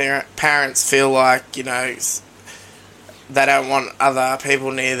some parents feel like, you know, they don't want other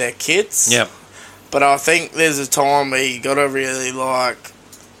people near their kids. Yep. But I think there's a time where you got to really, like,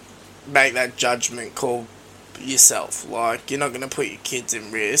 make that judgment call yourself. Like, you're not going to put your kids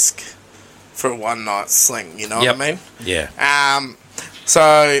in risk for a one-night sling, you know what I mean? Yeah.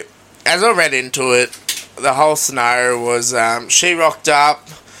 So, as I read into it, the whole scenario was she rocked up,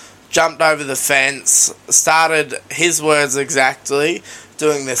 jumped over the fence, started, his words exactly,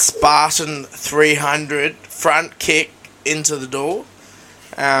 doing the Spartan 300 front kick into the door.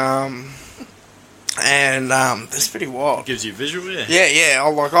 And it's pretty wild. Gives you visual, yeah. Yeah. I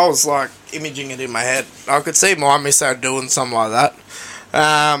was like imaging it in my head. I could see my misso doing something like that.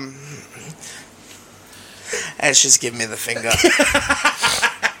 And she's giving me the finger.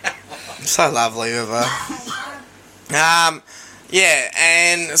 So lovely of her. Yeah,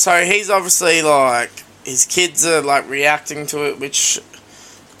 and so he's obviously like, his kids are like reacting to it, which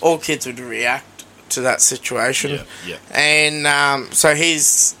all kids would react to that situation. Yeah. And so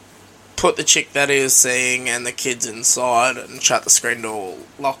he's put the chick that he was seeing and the kids inside and shut the screen door,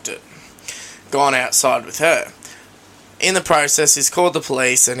 locked it, gone outside with her. In the process, he's called the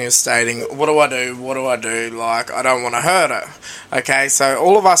police and he was stating, what do I do? Like, I don't want to hurt her. Okay, so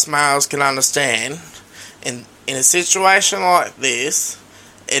all of us males can understand, in a situation like this,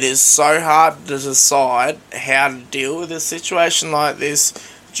 it is so hard to decide how to deal with a situation like this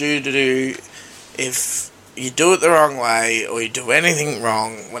due to if you do it the wrong way or you do anything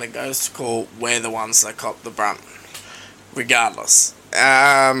wrong when it goes to court, we're the ones that cop the brunt, regardless.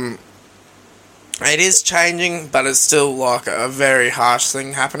 It is changing, but it's still like a very harsh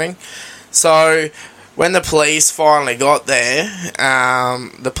thing happening. So when the police finally got there,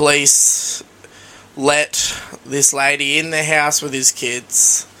 the police let this lady in the house with his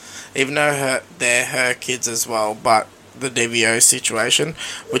kids, even though they're her kids as well, but the DVO situation,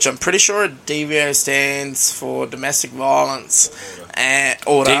 which I'm pretty sure DVO stands for domestic violence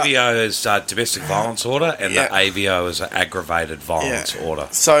order. DVO is domestic violence order, and the AVO is aggravated violence order.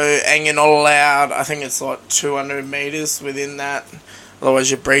 So, and you're not allowed, I think it's like 200 metres within that, otherwise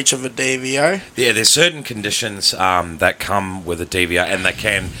you're breach of a DVO. Yeah, there's certain conditions that come with a DVO, and they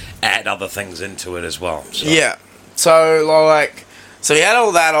can add other things into it as well. So. Yeah. So, like, so he had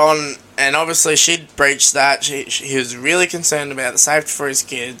all that on, and obviously she'd breached that. He was really concerned about the safety for his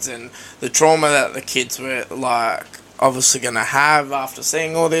kids and the trauma that the kids were, like, obviously going to have after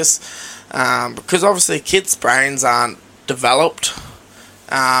seeing all this. Because obviously kids' brains aren't developed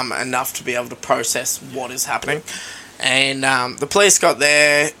enough to be able to process what is happening. And the police got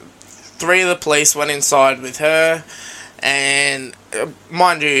there. 3 of the police went inside with her. And,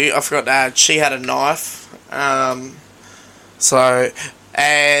 mind you, I forgot to add, she had a knife. The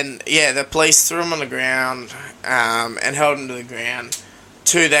police threw him on the ground and held him to the ground.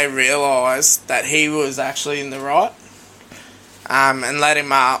 2, they realised that he was actually in the right. and let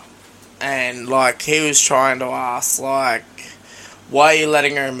him up, and like he was trying to ask like, why are you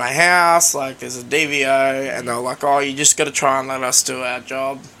letting her in my house? Like, there's a DVO, and they're like, oh, you just got to try and let us do our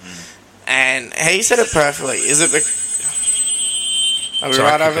job. And he said it perfectly. Is it Are we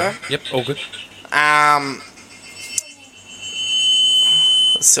right over there? Yep, all good.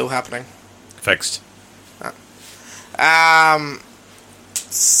 It's still happening. Fixed.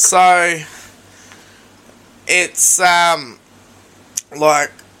 So it's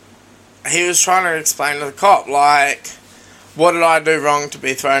like he was trying to explain to the cop, like, what did I do wrong to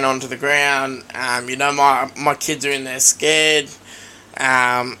be thrown onto the ground? My kids are in there scared.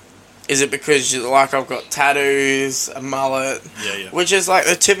 Is it because I've got tattoos, a mullet? Yeah. Which is like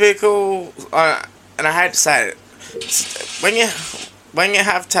the typical, and I hate to say it, when you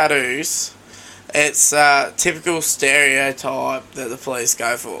have tattoos, it's a typical stereotype that the police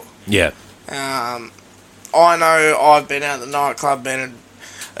go for. Yeah. I know I've been out at the nightclub, been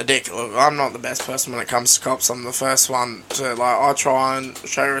a dick. Look, I'm not the best person when it comes to cops. I'm the first one to, I try and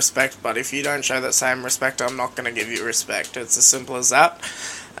show respect, but if you don't show that same respect, I'm not going to give you respect. It's as simple as that.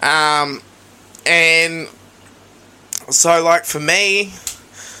 And so, for me,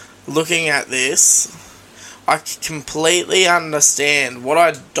 looking at this, I completely understand. What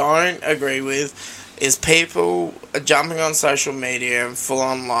I don't agree with is people are jumping on social media and full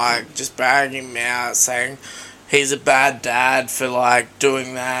on, just bagging him out, saying he's a bad dad for,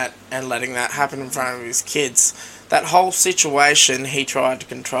 doing that and letting that happen in front of his kids. That whole situation, he tried to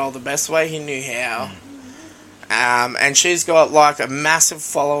control the best way he knew how. And she's got, a massive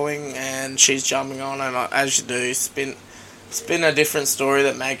following, and she's jumping on, and as you do, spin a different story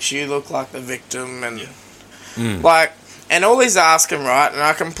that makes you look like the victim, and, and all he's asking, right, and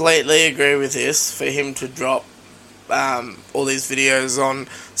I completely agree with this, for him to drop all these videos on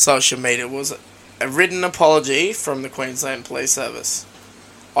social media, was a written apology from the Queensland Police Service.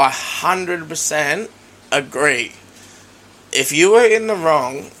 I 100% agree. If you were in the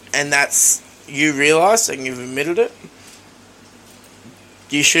wrong, and that's you realise and you've admitted it,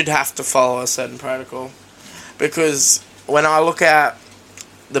 you should have to follow a certain protocol. Because when I look at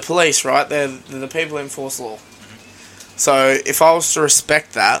the police, right, they're the people who enforce law. So if I was to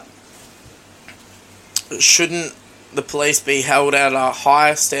respect that, shouldn't the police be held at a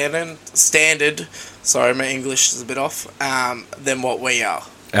higher standard, sorry, my English is a bit off, than what we are?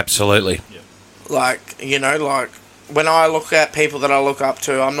 Absolutely. When I look at people that I look up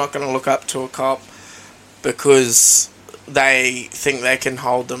to, I'm not going to look up to a cop because they think they can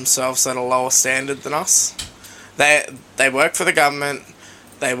hold themselves at a lower standard than us. They work for the government.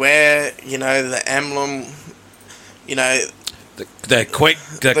 They wear, the emblem, the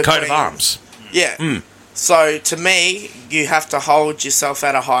coat of arms. Yeah. So, to me, you have to hold yourself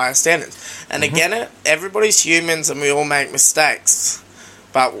at a higher standard. And again, everybody's humans and we all make mistakes.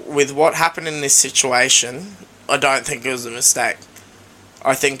 But with what happened in this situation, I don't think it was a mistake.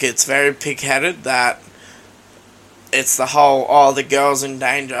 I think it's very pig-headed that it's the whole, the girl's in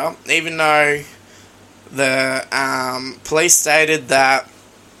danger. Even though the police stated that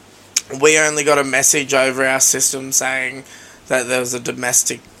we only got a message over our system saying that there was a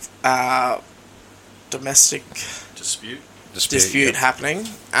domestic dispute happening,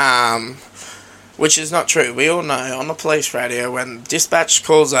 which is not true. We all know on the police radio when dispatch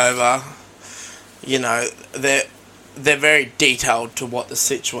calls over, they're very detailed to what the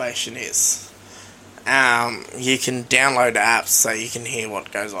situation is. You can download apps so you can hear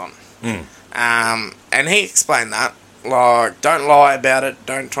what goes on. And he explained that, don't lie about it,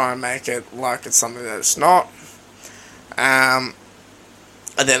 don't try and make it like it's something that it's not. At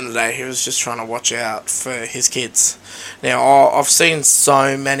the end of the day, he was just trying to watch out for his kids. Now, I've seen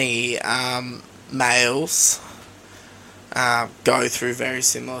so many males go through very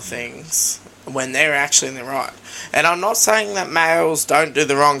similar things when they're actually in the right. And I'm not saying that males don't do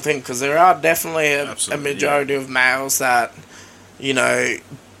the wrong thing, because there are definitely a majority of males that,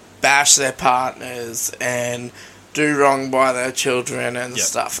 bash their partners and do wrong by their children and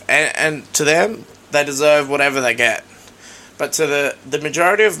stuff. And to them, they deserve whatever they get. But to the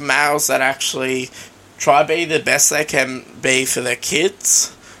majority of males that actually try to be the best they can be for their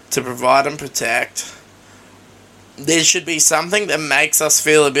kids, to provide and protect, there should be something that makes us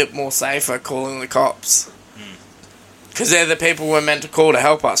feel a bit more safer calling the cops. Because they're the people we're meant to call to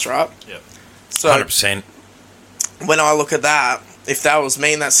help us, right? Yep. So 100%. When I look at that, if that was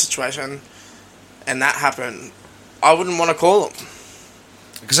me in that situation and that happened, I wouldn't want to call them.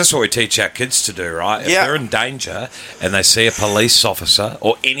 Because that's what we teach our kids to do, right? If Yeah. they're in danger and they see a police officer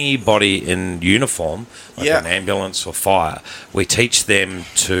or anybody in uniform, like Yeah. an ambulance or fire, we teach them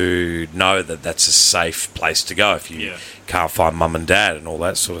to know that that's a safe place to go if you can't find mum and dad and all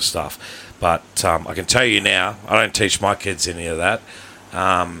that sort of stuff. But I can tell you now, I don't teach my kids any of that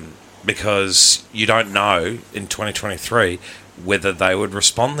because you don't know in 2023 whether they would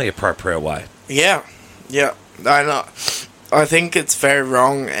respond the appropriate way. Yeah, yeah. I know. I think it's very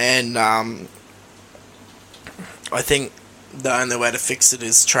wrong, and I think the only way to fix it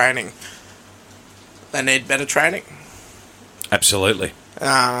is training. They need better training. Absolutely.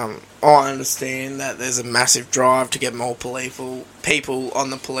 I understand that there's a massive drive to get more people on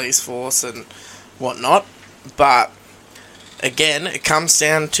the police force and whatnot, but again, it comes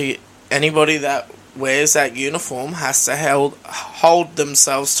down to anybody that wears that uniform has to hold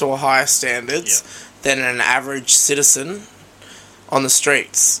themselves to a higher standards than an average citizen on the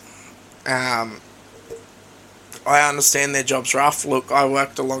streets. I understand their job's rough. Look, I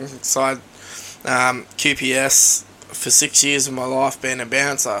worked alongside QPS for 6 years of my life being a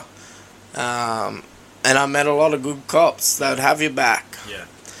bouncer, and I met a lot of good cops that would have your back. Yeah.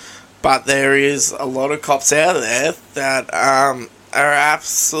 But there is a lot of cops out there that are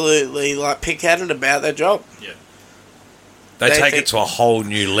absolutely like pig-headed about their job. Yeah. They take it to a whole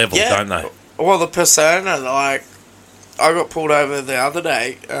new level, don't they? Well, the persona, like, I got pulled over the other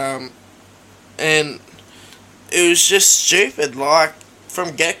day, and it was just stupid. Like,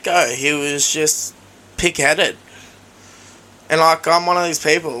 from get-go, he was just pig-headed. And, like, I'm one of these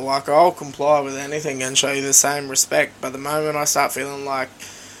people, like, I'll comply with anything and show you the same respect. But the moment I start feeling like,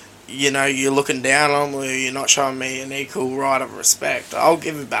 you know, you're looking down on me, or you're not showing me an equal right of respect, I'll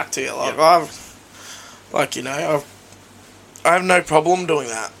give it back to you. Like, I have no problem doing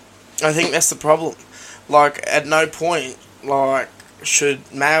that. I think that's the problem. Like, at no point, like,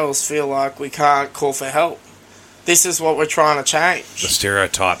 should males feel like we can't call for help. This is what we're trying to change. The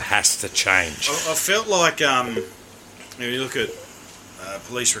stereotype has to change. I felt like, you look at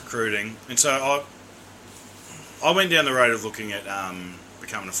police recruiting, and so I went down the road of looking at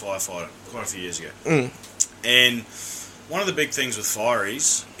becoming a firefighter quite a few years ago. And one of the big things with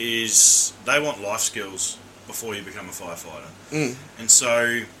fireys is they want life skills before you become a firefighter. And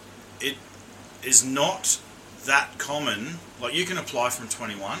so it is not that common. Like, you can apply from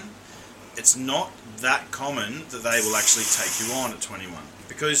 21. It's not that common that they will actually take you on at 21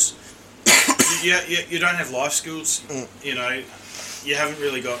 because you don't have life skills. You know, you haven't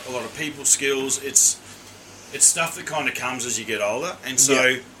really got a lot of people skills. It's stuff that kind of comes as you get older, and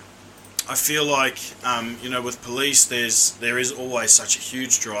so I feel like with police, there is always such a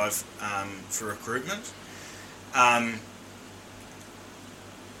huge drive for recruitment.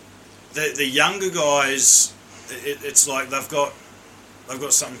 The younger guys, it's like they've got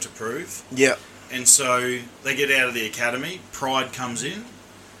something to prove. Yeah. And so they get out of the academy, pride comes in,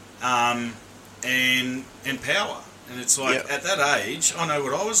 and power. And it's like at that age, I know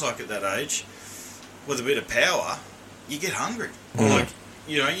what I was like at that age. With a bit of power, you get hungry. Like,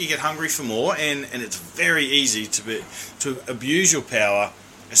 you get hungry for more, and it's very easy to abuse your power,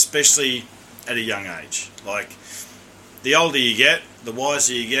 especially at a young age. Like, the older you get, the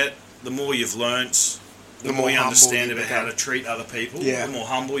wiser you get, the more you've learnt, the more you understand about how to treat other people, the more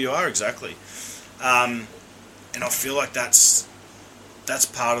humble you are, exactly. And I feel like that's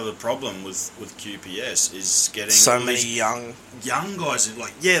part of the problem with QPS is getting so many young guys.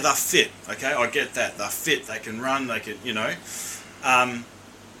 Like, they're fit. Okay, I get that. They're fit. They can run. They can,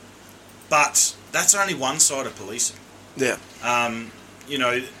 but that's only one side of policing. Yeah.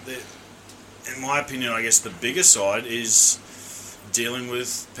 In my opinion, I guess the bigger side is dealing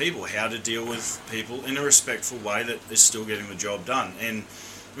with people. How to deal with people in a respectful way that is still getting the job done. And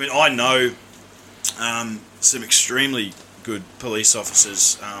I mean, I know some extremely good police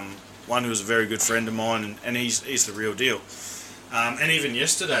officers. One who was a very good friend of mine, and he's the real deal. And even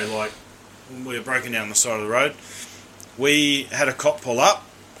yesterday, like, when we were breaking down the side of the road, we had a cop pull up.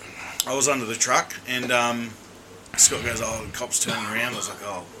 I was under the truck, and Scott goes, "Oh, the cop's turning around." I was like,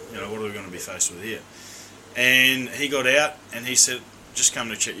 "Oh, what are we going to be faced with here?" And he got out, and he said, "Just come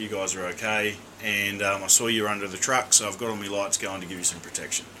to check you guys are okay. And I saw you were under the truck, so I've got all my lights going to give you some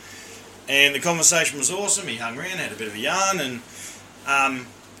protection." And the conversation was awesome. He hung around, had a bit of a yarn, and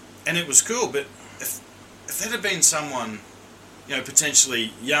it was cool. But if that had been someone,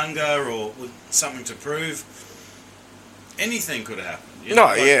 potentially younger or with something to prove, anything could have happened.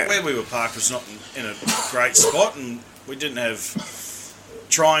 Where we were parked was not in a great spot, and we didn't have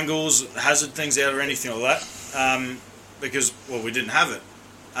triangles, hazard things out or anything like that, because we didn't have it.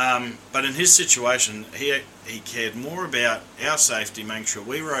 But in his situation, he he cared more about our safety, making sure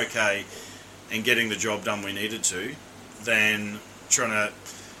we were okay, and getting the job done we needed to, than trying to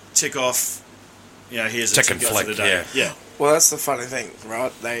tick off, here's a Tick and ticket for flick, the day. yeah. Well, that's the funny thing,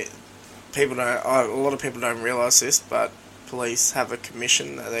 right? A lot of people don't realise this, but police have a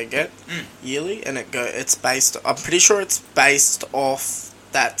commission that they get yearly, and it's based. I'm pretty sure it's based off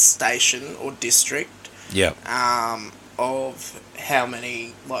that station or district. Yeah. Of how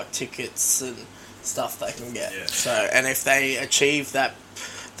many tickets and stuff they can get. Yeah. So, and if they achieve that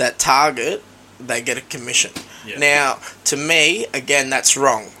target, they get a commission. Yeah. Now, to me, again, that's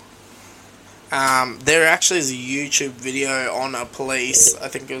wrong. There actually is a YouTube video on a police, I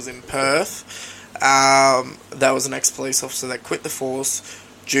think it was in Perth, that was an ex-police officer that quit the force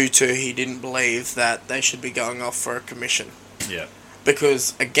due to he didn't believe that they should be going off for a commission. Yeah.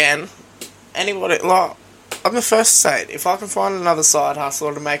 Because, again, anybody, I'm the first to say it, if I can find another side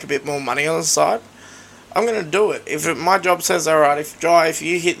hustle to make a bit more money on the side, I'm going to do it. If my job says, alright, if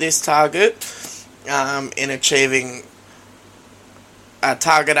you hit this target in achieving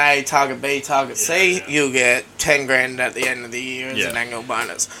target A, target B, target C, you'll get 10 grand at the end of the year as an annual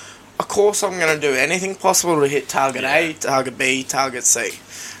bonus. Of course I'm going to do anything possible to hit target A, target B, target C,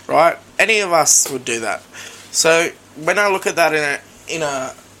 right? Any of us would do that. So when I look at that in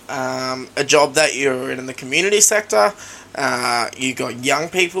a job that you're in the community sector, you've got young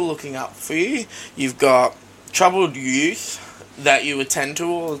people looking up for you, you've got troubled youth that you attend to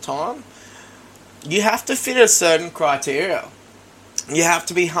all the time, you have to fit a certain criteria. You have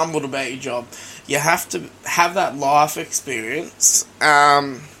to be humbled about your job. You have to have that life experience.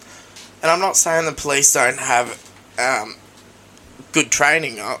 And I'm not saying the police don't have good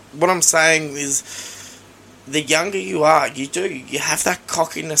training. What I'm saying is the younger you are, you have that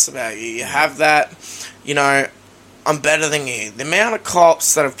cockiness about you. You have that, I'm better than you. The amount of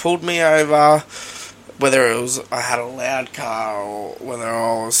cops that have pulled me over, whether it was I had a loud car or whether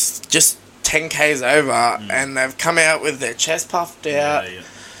I was just 10 k's over, and they've come out with their chest puffed out. Yeah.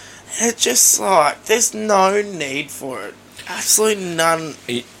 It's just there's no need for it. Absolutely none.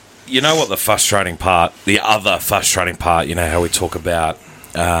 You know what the other frustrating part, how we talk about,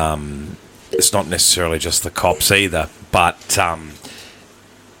 it's not necessarily just the cops either, but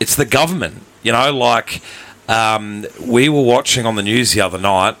it's the government. We were watching on the news the other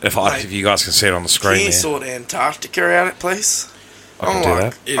night, if you guys can see it on the screen. Can you sort Antarctica out, please? I can do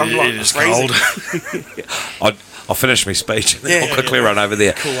that. It is cold. I'll finish my speech and then I'll quickly run over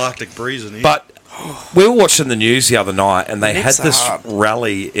there. Cool Arctic breeze in here. But we were watching the news the other night and they had this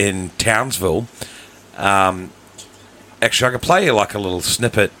rally in Townsville. Actually, I could play you a little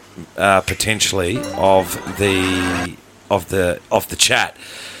snippet potentially of the chat.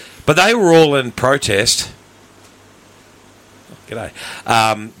 But they were all in protest. G'day.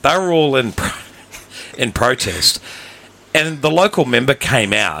 They were all in protest. And the local member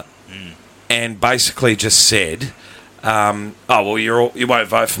came out and basically just said, you won't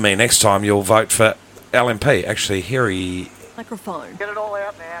vote for me next time, you'll vote for LNP. Actually, here he... Microphone. Get it all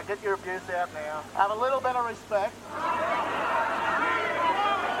out now. Get your abuse out now. Have a little bit of respect.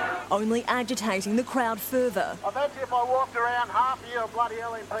 Only agitating the crowd further. I bet you if I walked around half a year of bloody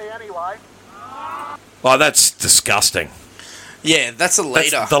LNP anyway. Oh, that's disgusting. Yeah, that's a leader.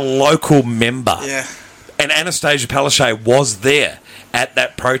 That's the local member. Yeah. And Anastasia Palaszczuk was there at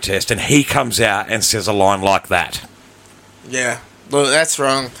that protest, and he comes out and says a line like that. Yeah. Look, that's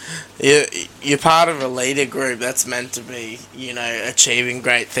wrong. You're part of a leader group that's meant to be, achieving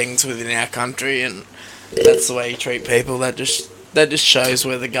great things within our country, and that's the way you treat people. That just shows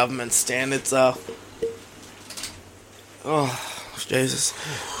where the government standards are. Oh, Jesus.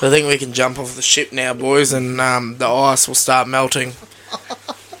 I think we can jump off the ship now, boys, and the ice will start melting.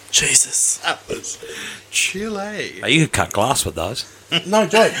 Jesus. That was chilly. You could cut glass with those. No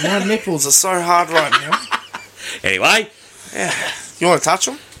joke. My nipples are so hard right now. Anyway. Yeah. You want to touch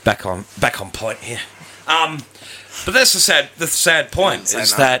them? Back on point here. But that's the sad point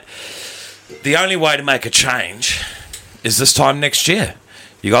is that the only way to make a change is this time next year.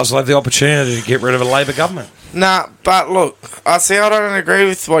 You guys will have the opportunity to get rid of a Labor government. Nah, but look, I don't agree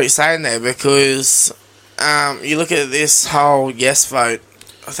with what you're saying there because you look at this whole yes vote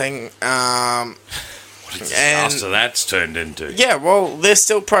thing. What a disaster that's turned into. Yeah, well, they're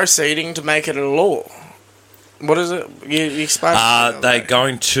still proceeding to make it a law. What is it? You explain. They're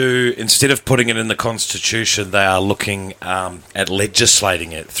going to, instead of putting it in the Constitution, they are looking at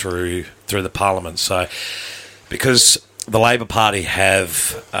legislating it through the Parliament. So, because the Labor Party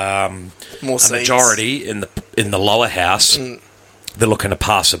have more a majority in the lower house, they're looking to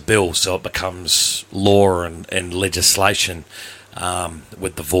pass a bill so it becomes law and legislation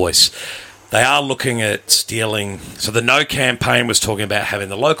with the voice. they are looking at stealing. So the No campaign was talking about having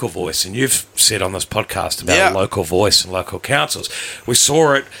the local voice, and you've said on this podcast about local voice and local councils. We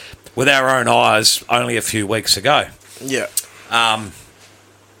saw it with our own eyes only a few weeks ago. Yeah. But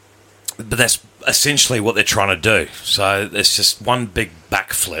that's essentially what they're trying to do. So it's just one big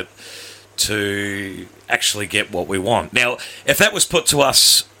backflip to actually get what we want. Now, if that was put to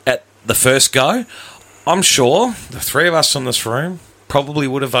us at the first go, I'm sure the three of us in this room probably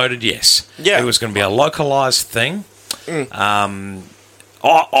would have voted yes. Yeah. It was going to be a localised thing. I'm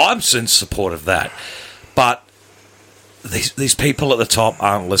in support of that. But these people at the top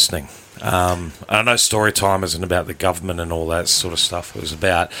aren't listening. I know story time isn't about the government and all that sort of stuff. It was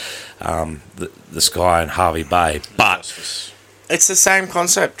about this guy in Harvey Bay. But it's the same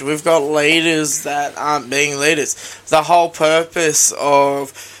concept. We've got leaders that aren't being leaders. The whole purpose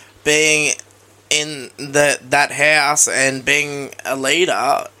of being in that house and being a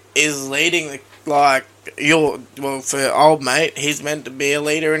leader is leading for old mate, he's meant to be a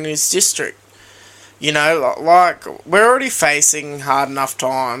leader in his district. You know, like, we're already facing hard enough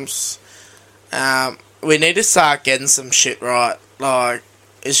times. We need to start getting some shit right. Like,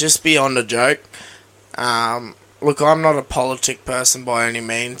 it's just beyond a joke. Look, I'm not a politic person by any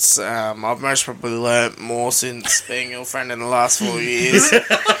means. I've most probably learnt more since being your friend in the last 4 years.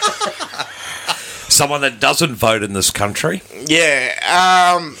 Someone that doesn't vote in this country.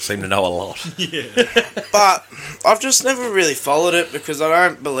 Yeah. Seem to know a lot. Yeah. But I've just never really followed it because I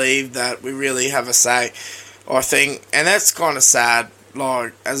don't believe that we really have a say. I think, and that's kind of sad,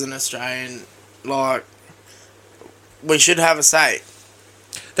 like, as an Australian, like, we should have a say.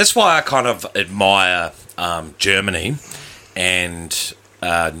 That's why I kind of admire Germany and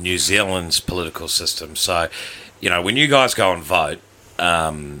New Zealand's political system. So, you know, when you guys go and vote,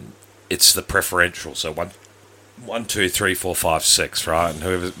 it's the preferential. So 1, 2, 3, 4, 5, 6, right?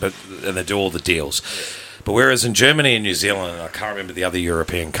 And they do all the deals. But whereas in Germany and New Zealand, and I can't remember the other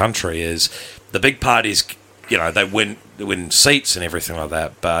European country, is the big parties, you know, they win seats and everything like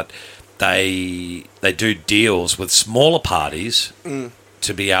that, but they do deals with smaller parties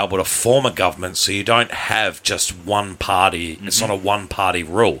to be able to form a government, so you don't have just one party. It's not a one-party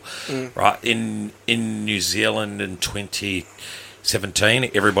rule, right? In New Zealand in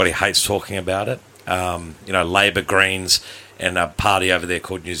 2017, everybody hates talking about it. You know, Labour, Greens, and a party over there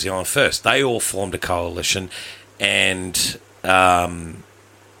called New Zealand First. They all formed a coalition, and some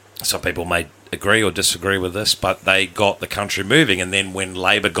people may agree or disagree with this, but they got the country moving. And then when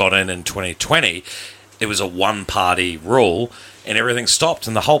Labour got in 2020, it was a one-party rule, and everything stopped,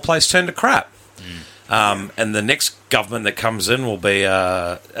 and the whole place turned to crap. And the next government that comes in will be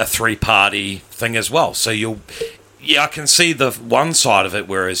a three-party thing as well. So I can see the one side of it,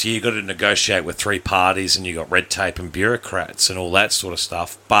 whereas you got to negotiate with three parties, and you got red tape and bureaucrats and all that sort of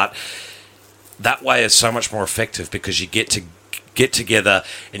stuff. But that way is so much more effective because you get to get together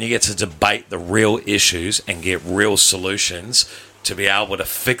and you get to debate the real issues and get real solutions to be able to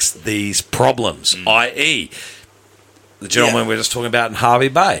fix these problems, i.e., the gentleman we're just talking about in Harvey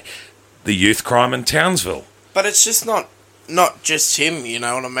Bay, the youth crime in Townsville. But it's just not just him, you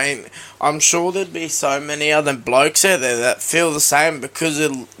know what I mean? I'm sure there'd be so many other blokes out there that feel the same because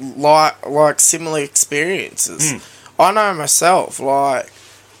of like similar experiences. I know myself, like,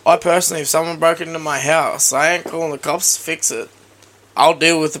 I personally, if someone broke into my house, I ain't calling the cops to fix it. I'll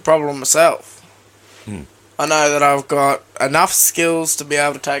deal with the problem myself. I know that I've got enough skills to be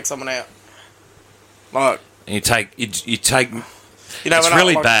able to take someone out. Like, and you take. You know, it's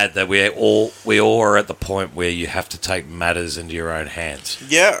really bad that we all are at the point where you have to take matters into your own hands.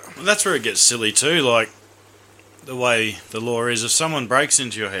 Yeah. Well, that's where it gets silly too. Like, the way the law is, if someone breaks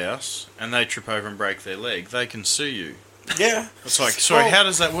into your house and they trip over and break their leg, they can sue you. Yeah. It's like, sorry, how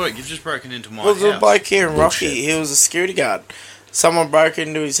does that work? You've just broken into my house. Well, the bloke here in Rocky, he was a security guard. Someone broke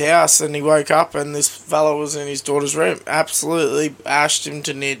into his house and he woke up and this fella was in his daughter's room. Absolutely bashed him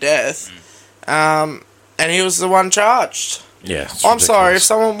to near death. And he was the one charged. Yeah. I'm sorry, if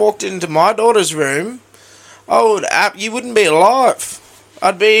someone walked into my daughter's room, you wouldn't be alive.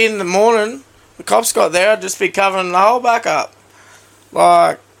 I'd be in the morning, the cops got there, I'd just be covering the whole back up.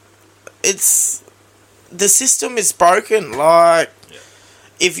 Like, the system is broken. Like,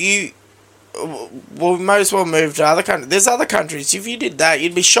 if you, we might as well move to other countries. There's other countries, if you did that,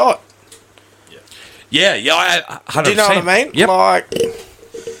 you'd be shot. Yeah, 100%. Do you know what I mean? Yep. Like,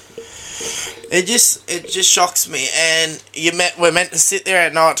 it just shocks me. And we're meant to sit there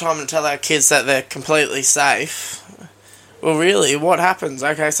at night time and tell our kids that they're completely safe. Well, really, what happens?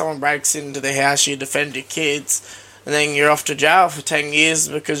 Okay, someone breaks into the house, you defend your kids, and then you're off to jail for 10 years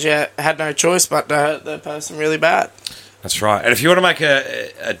because you had no choice but to hurt the person really bad. That's right. And if you want to make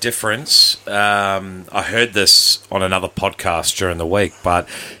a difference, I heard this on another podcast during the week, but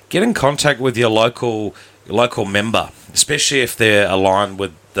get in contact with your local member, especially if they're aligned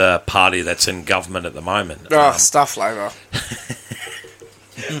with the party that's in government at the moment. Stuff labour.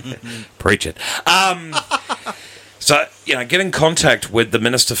 Preach it. So, get in contact with the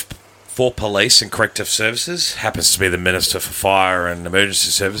Minister for Police and Corrective Services. Happens to be the Minister for Fire and Emergency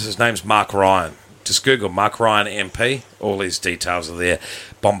Services. His name's Mark Ryan. Just Google Mark Ryan MP. All his details are there.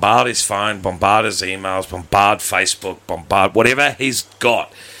 Bombard his phone, bombard his emails, bombard Facebook, bombard whatever he's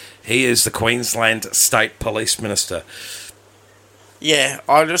got. He is the Queensland State Police Minister. Yeah,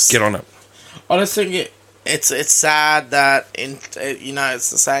 get on it. I just think it's sad that it's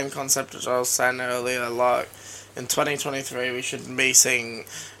the same concept as I was saying earlier. Like in 2023, we shouldn't be seeing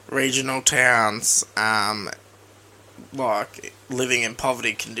regional towns like living in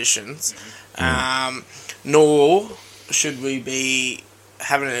poverty conditions, nor should we be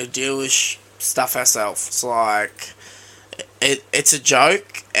having to deal with stuff ourselves. It's like it's a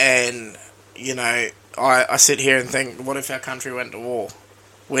joke, and I sit here and think, what if our country went to war?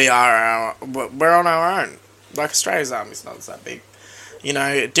 We're on our own. Like, Australia's army's not that big.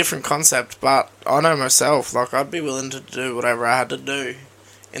 A different concept, but I know myself, like, I'd be willing to do whatever I had to do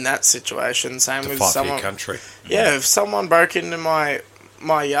in that situation. Same with someone. For your country. Yeah, if someone broke into my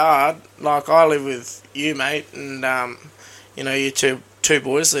yard, like, I live with you, mate, and, you two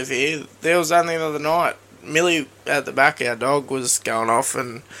boys live here. There was only the other night, Millie at the back, our dog, was going off,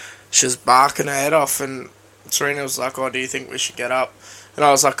 and she was barking her head off, and Serena was like, do you think we should get up? And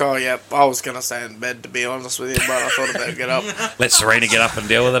I was like, yeah, I was going to stay in bed, to be honest with you, but I thought I better get up. Let Serena get up and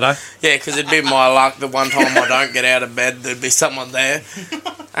deal with it, eh? Yeah, because it'd be my luck the one time I don't get out of bed, there'd be someone there.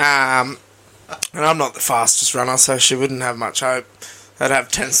 And I'm not the fastest runner, so she wouldn't have much hope. I'd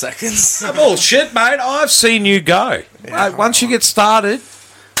have 10 seconds. Bullshit, mate. I've seen you go. Yeah. Once you get started...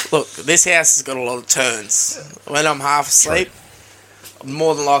 Look, this house has got a lot of turns. When I'm half asleep, I'd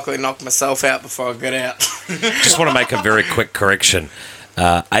more than likely knock myself out before I get out. Just want to make a very quick correction.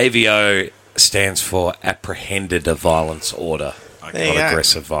 AVO stands for Apprehended Violence Order, not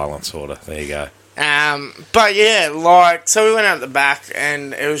Aggressive Violence Order. There you go. But yeah, so we went out the back,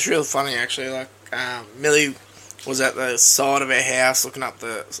 and it was real funny actually. Like, Millie was at the side of her house, looking up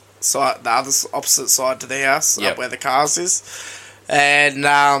the other opposite side to the house, up where the cars is,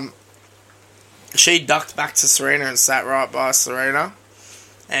 and she ducked back to Serena and sat right by Serena.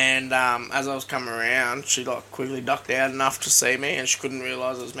 And as I was coming around, she quickly ducked out enough to see me, and she couldn't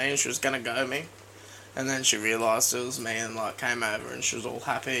realise it was me, and she was going to go me. And then she realised it was me, and came over, and she was all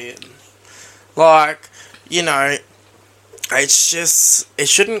happy. And it's just, it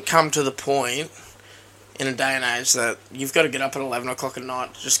shouldn't come to the point in a day and age that you've got to get up at 11 o'clock at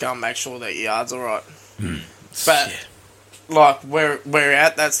night to just go and make sure that your yard's all right. But we're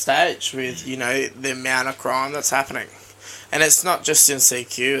at that stage with the amount of crime that's happening. And it's not just in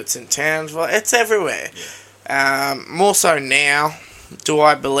CQ, it's in towns, it's everywhere. More so now, do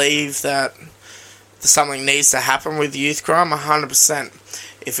I believe that something needs to happen with youth crime? 100%.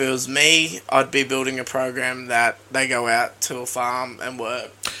 If it was me, I'd be building a program that they go out to a farm and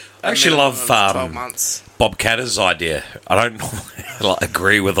work. I actually love 12 months. Bob Catter's idea. I don't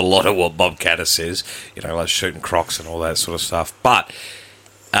agree with a lot of what Bob Catter says, like shooting crocs and all that sort of stuff. But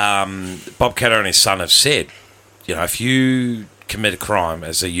Bob Catter and his son have said, if you commit a crime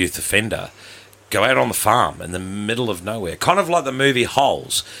as a youth offender, go out on the farm in the middle of nowhere. Kind of like the movie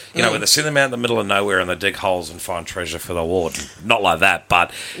Holes, where they send them out in the middle of nowhere and they dig holes and find treasure for the warden. Not like that,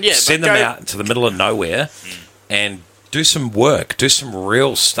 but send them out into the middle of nowhere and do some work, do some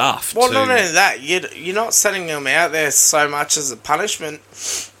real stuff. Well, not only that, you're not sending them out there so much as a punishment.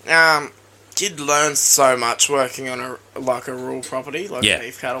 You'd learn so much working on a rural property, like a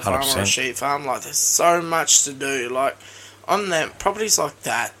beef cattle farm 100%. Or a sheep farm. There's so much to do. On them properties like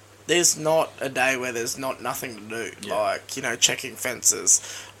that, there's not a day where there's nothing to do. Yeah. Checking fences,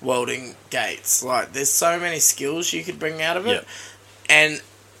 welding gates. There's so many skills you could bring out of it. Yeah. And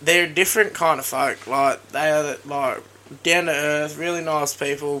they're a different kind of folk. They are down to earth, really nice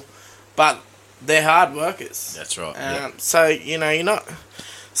people, but they're hard workers. That's right. So you're not.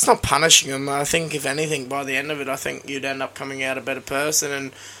 It's not punishing them. I think, if anything, by the end of it, I think you'd end up coming out a better person,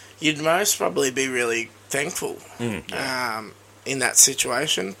 and you'd most probably be really thankful in that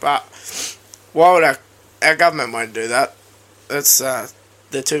situation. But why would our government won't do that? It's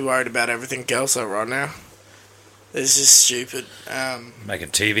they're too worried about everything else right now. It's just stupid.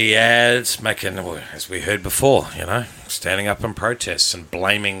 Making TV ads, as we heard before, standing up in protests and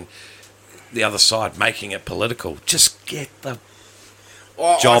blaming the other side, making it political. Just get the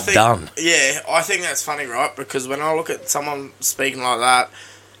Well, Job done. Yeah, I think that's funny, right? Because when I look at someone speaking like that,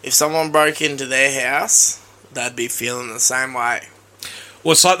 if someone broke into their house, they'd be feeling the same way.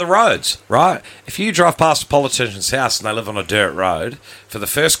 Well, it's like the roads, right? If you drive past a politician's house and they live on a dirt road, for the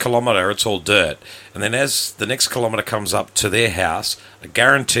first kilometre it's all dirt. And then as the next kilometre comes up to their house, I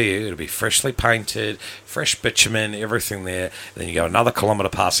guarantee you it'll be freshly painted, fresh bitumen, everything there. And then you go another kilometre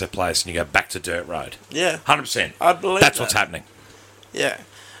past their place and you go back to dirt road. Yeah. 100%. I believe That's that. what's happening. Yeah.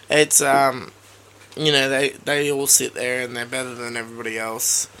 It's, they all sit there and they're better than everybody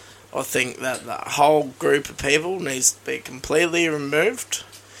else. I think that the whole group of people needs to be completely removed.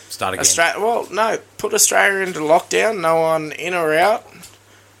 Start again. Put Australia into lockdown. No one in or out.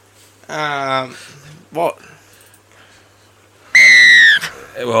 What?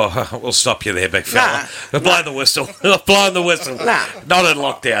 Well, we'll stop you there, big fella. Blow the whistle. Blowing the whistle. Nah. Not in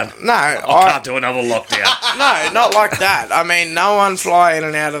lockdown. No. I can't do another lockdown. No, not like that. I mean, no one fly in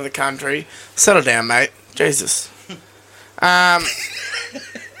and out of the country. Settle down, mate. Jesus.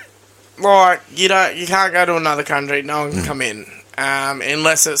 Like, you can't go to another country. No one can come in.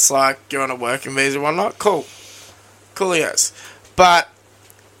 Unless it's like you're on a working visa or whatnot. Cool. Coolios. But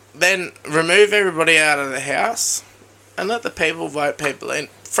then remove everybody out of the house and let the people vote people in.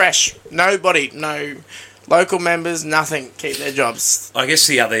 Fresh. Nobody. No local members. Nothing. Keep their jobs. I guess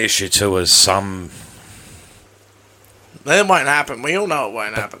the other issue too is some... That won't happen. We all know it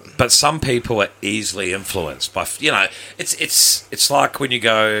won't happen. But some people are easily influenced by, it's like when you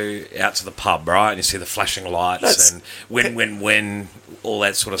go out to the pub, right, and you see the flashing lights and when, all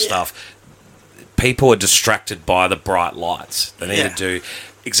that sort of stuff. People are distracted by the bright lights. They need to do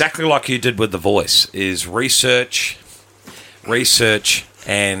exactly like you did with The Voice, is research,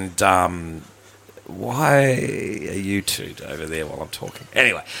 and why are you two over there while I'm talking?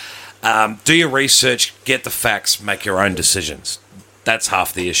 Anyway. Do your research, get the facts, make your own decisions. That's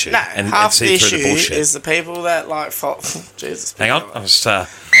half the issue. No, and half see the through issue the bullshit. is the people that like Jesus. Hang on, I'll just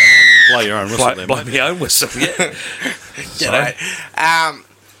blow your own whistle. Blow my own whistle. Yeah.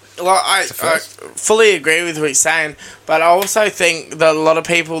 I fully agree with what you're saying, but I also think that a lot of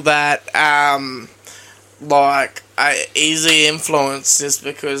people that are easily influenced just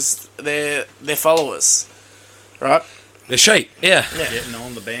because they're followers, right? They're sheep, yeah. Getting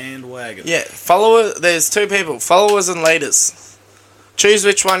on the bandwagon. Yeah, followers. There's two people, followers and leaders. Choose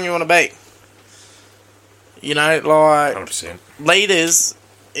which one you want to be. 100%. Leaders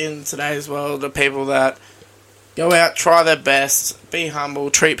in today's world are people that go out, try their best, be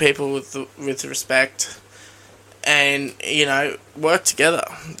humble, treat people with respect, and, work together.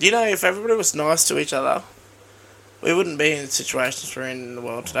 If everybody was nice to each other, we wouldn't be in the situations we're in the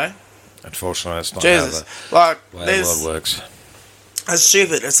world today. Unfortunately, it's not Jesus. how the way the world works. It's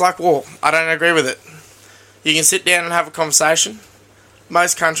stupid. It's like war. I don't agree with it. You can sit down and have a conversation.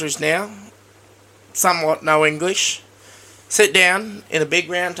 Most countries now, somewhat know English. Sit down in a big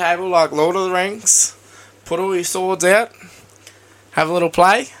round table like Lord of the Rings. Put all your swords out. Have a little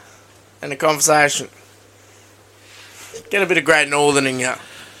play. And a conversation. Get a bit of Great Northern in you.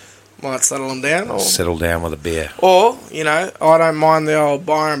 Might settle them down. Or settle down with a beer. Or, I don't mind the old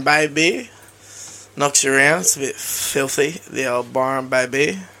Byron Bay beer. Knocks you around. It's a bit filthy, the old Byron Bay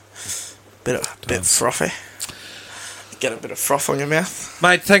beer. Bit frothy. Get a bit of froth on your mouth.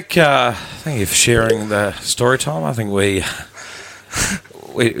 Mate, thank you for sharing the story time. I think we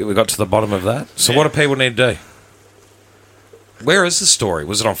got to the bottom of that. So what do people need to do? Where is the story?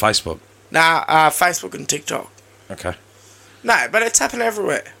 Was it on Facebook? Nah, Facebook and TikTok. Okay. No, but it's happened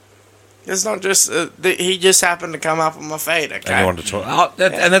everywhere. It's not just he just happened to come up on my feed. Okay, and you wanted to talk,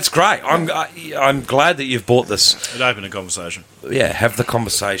 and that's great. I'm glad that you've brought this. It opened a conversation. Yeah, have the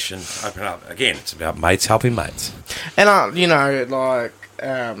conversation. Open up again. It's about mates helping mates. And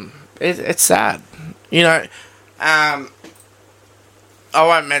it's sad. I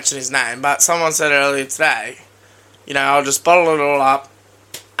won't mention his name, but someone said earlier today, I'll just bottle it all up,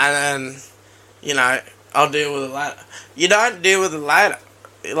 and then, I'll deal with it later. You don't deal with it later.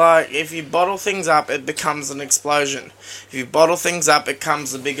 Like, if you bottle things up, it becomes an explosion. If you bottle things up, it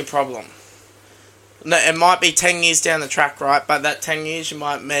becomes a bigger problem. No, it might be 10 years down the track, right? But that 10 years, you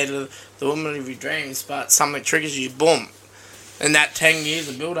might meet the woman of your dreams, but something triggers you, boom. And that 10 years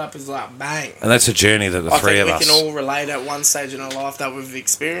of build-up is like, bang. And that's a journey that the three of us... I think we can all relate at one stage in our life that we've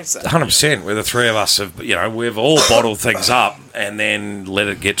experienced it. 100%. Where the three of us have, we've all bottled things up and then let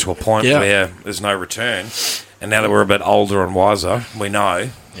it get to a point where there's no return. And now that we're a bit older and wiser, we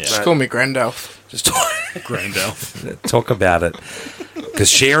know. Yeah. Just call me Grandelf. Just talk... Grandelf. Talk about it. Because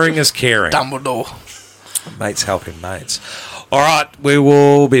sharing is caring. Dumbledore. Mates helping mates. All right, we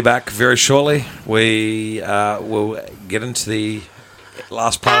will be back very shortly. We will get into the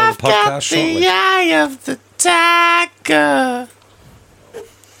last part of the podcast shortly. The eye of the tiger.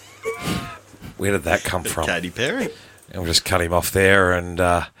 Where did that come from? Katy Perry. And we'll just cut him off there and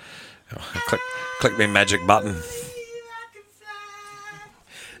click me magic button.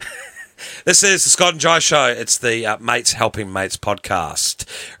 This is the Scott and Jye Show. It's the Mates Helping Mates podcast.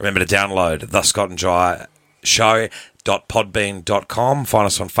 Remember to download the Scott and Jye Show.podbean.com. Find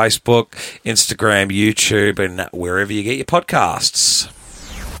us on Facebook, Instagram, YouTube, and wherever you get your podcasts.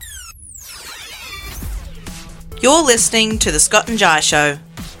 You're listening to the Scott and Jye Show,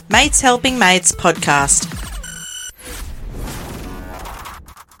 Mates Helping Mates podcast.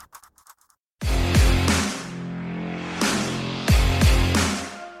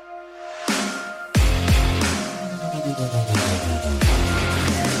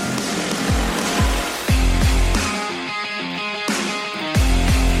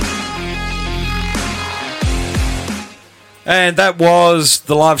 And that was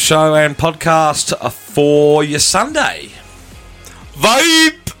the live show and podcast for your Sunday.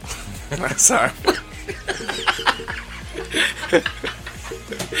 Vape! Sorry.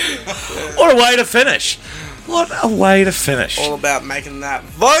 What a way to finish. What a way to finish. All about making that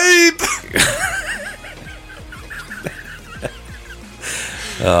vape.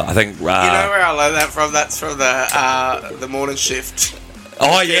 I think... you know where I learned that from? That's from the morning shift.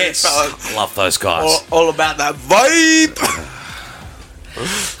 Oh, yes. I love those guys. All about that vibe.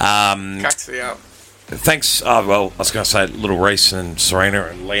 Cracks me up. Thanks. I was going to say Little Reese and Serena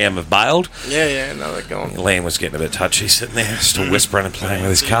and Liam have bailed. Yeah, no, they're gone. Liam was getting a bit touchy sitting there, still whispering and playing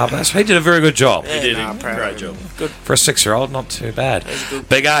with his car. But he did a very good job. He did a great job. Good. For a 6-year-old, not too bad.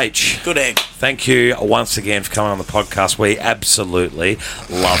 Big H. Good egg. Thank you once again for coming on the podcast. We absolutely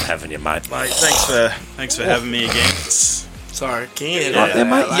love having you, mate. Mate, thanks for having me again. Sorry, can you hear that?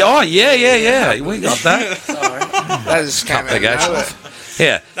 Mate. Oh, yeah. We got that. Sorry. That just came out of nowhere.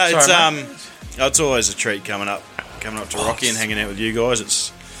 Yeah. No, sorry, it's always a treat coming up to Rocky and hanging out with you guys.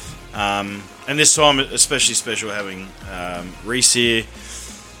 It's and this time especially special having Reese here,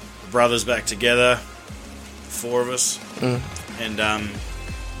 brothers back together, 4 of us, and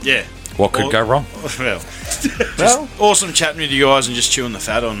yeah. What could go wrong? Well, awesome chatting with you guys and just chewing the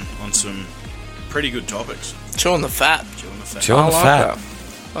fat on some pretty good topics. Chewing the fat. Chewing the fat.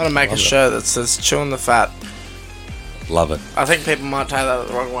 I want to make a show that says chewing the fat. Love it. I think people might take that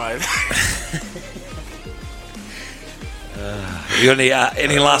the wrong way. You got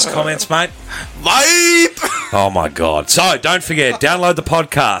any last comments, mate? Vape! Oh, my God. So, don't forget, download the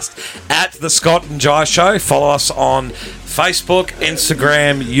podcast at The Scott and Jye Show. Follow us on Facebook,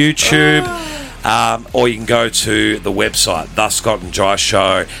 Instagram, YouTube, or you can go to the website,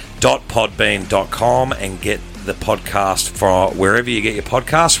 thescottandjyeshow.podbean.com, and get the podcast from wherever you get your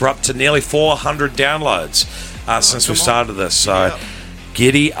podcasts. We're up to nearly 400 downloads since we started this, so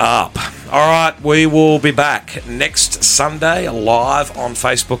giddy up. All right, we will be back next Sunday live on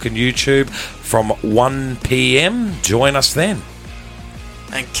Facebook and YouTube from 1 p.m. Join us then.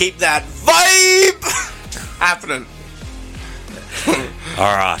 And keep that vibe happening.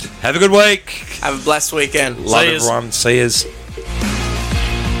 All right, have a good week. Have a blessed weekend. Love everyone. See yous.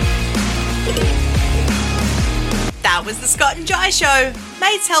 That was the Scott and Jye Show,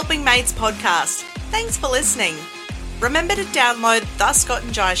 Mates Helping Mates podcast. Thanks for listening. Remember to download The Scott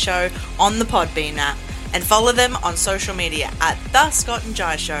and Jye Show on the Podbean app and follow them on social media at The Scott and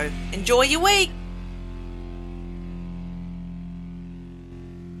Jye Show. Enjoy your week.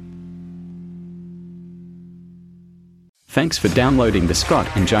 Thanks for downloading the Scott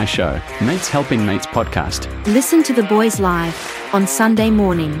and Jye Show, Mates Helping Mates podcast. Listen to the boys live on Sunday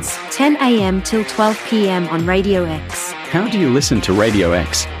mornings, 10 a.m. till 12 p.m. on Radio X. How do you listen to Radio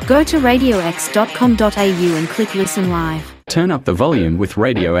X? Go to radiox.com.au and click Listen Live. Turn up the volume with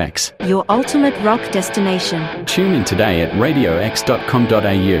Radio X. Your ultimate rock destination. Tune in today at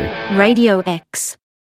radiox.com.au. Radio X.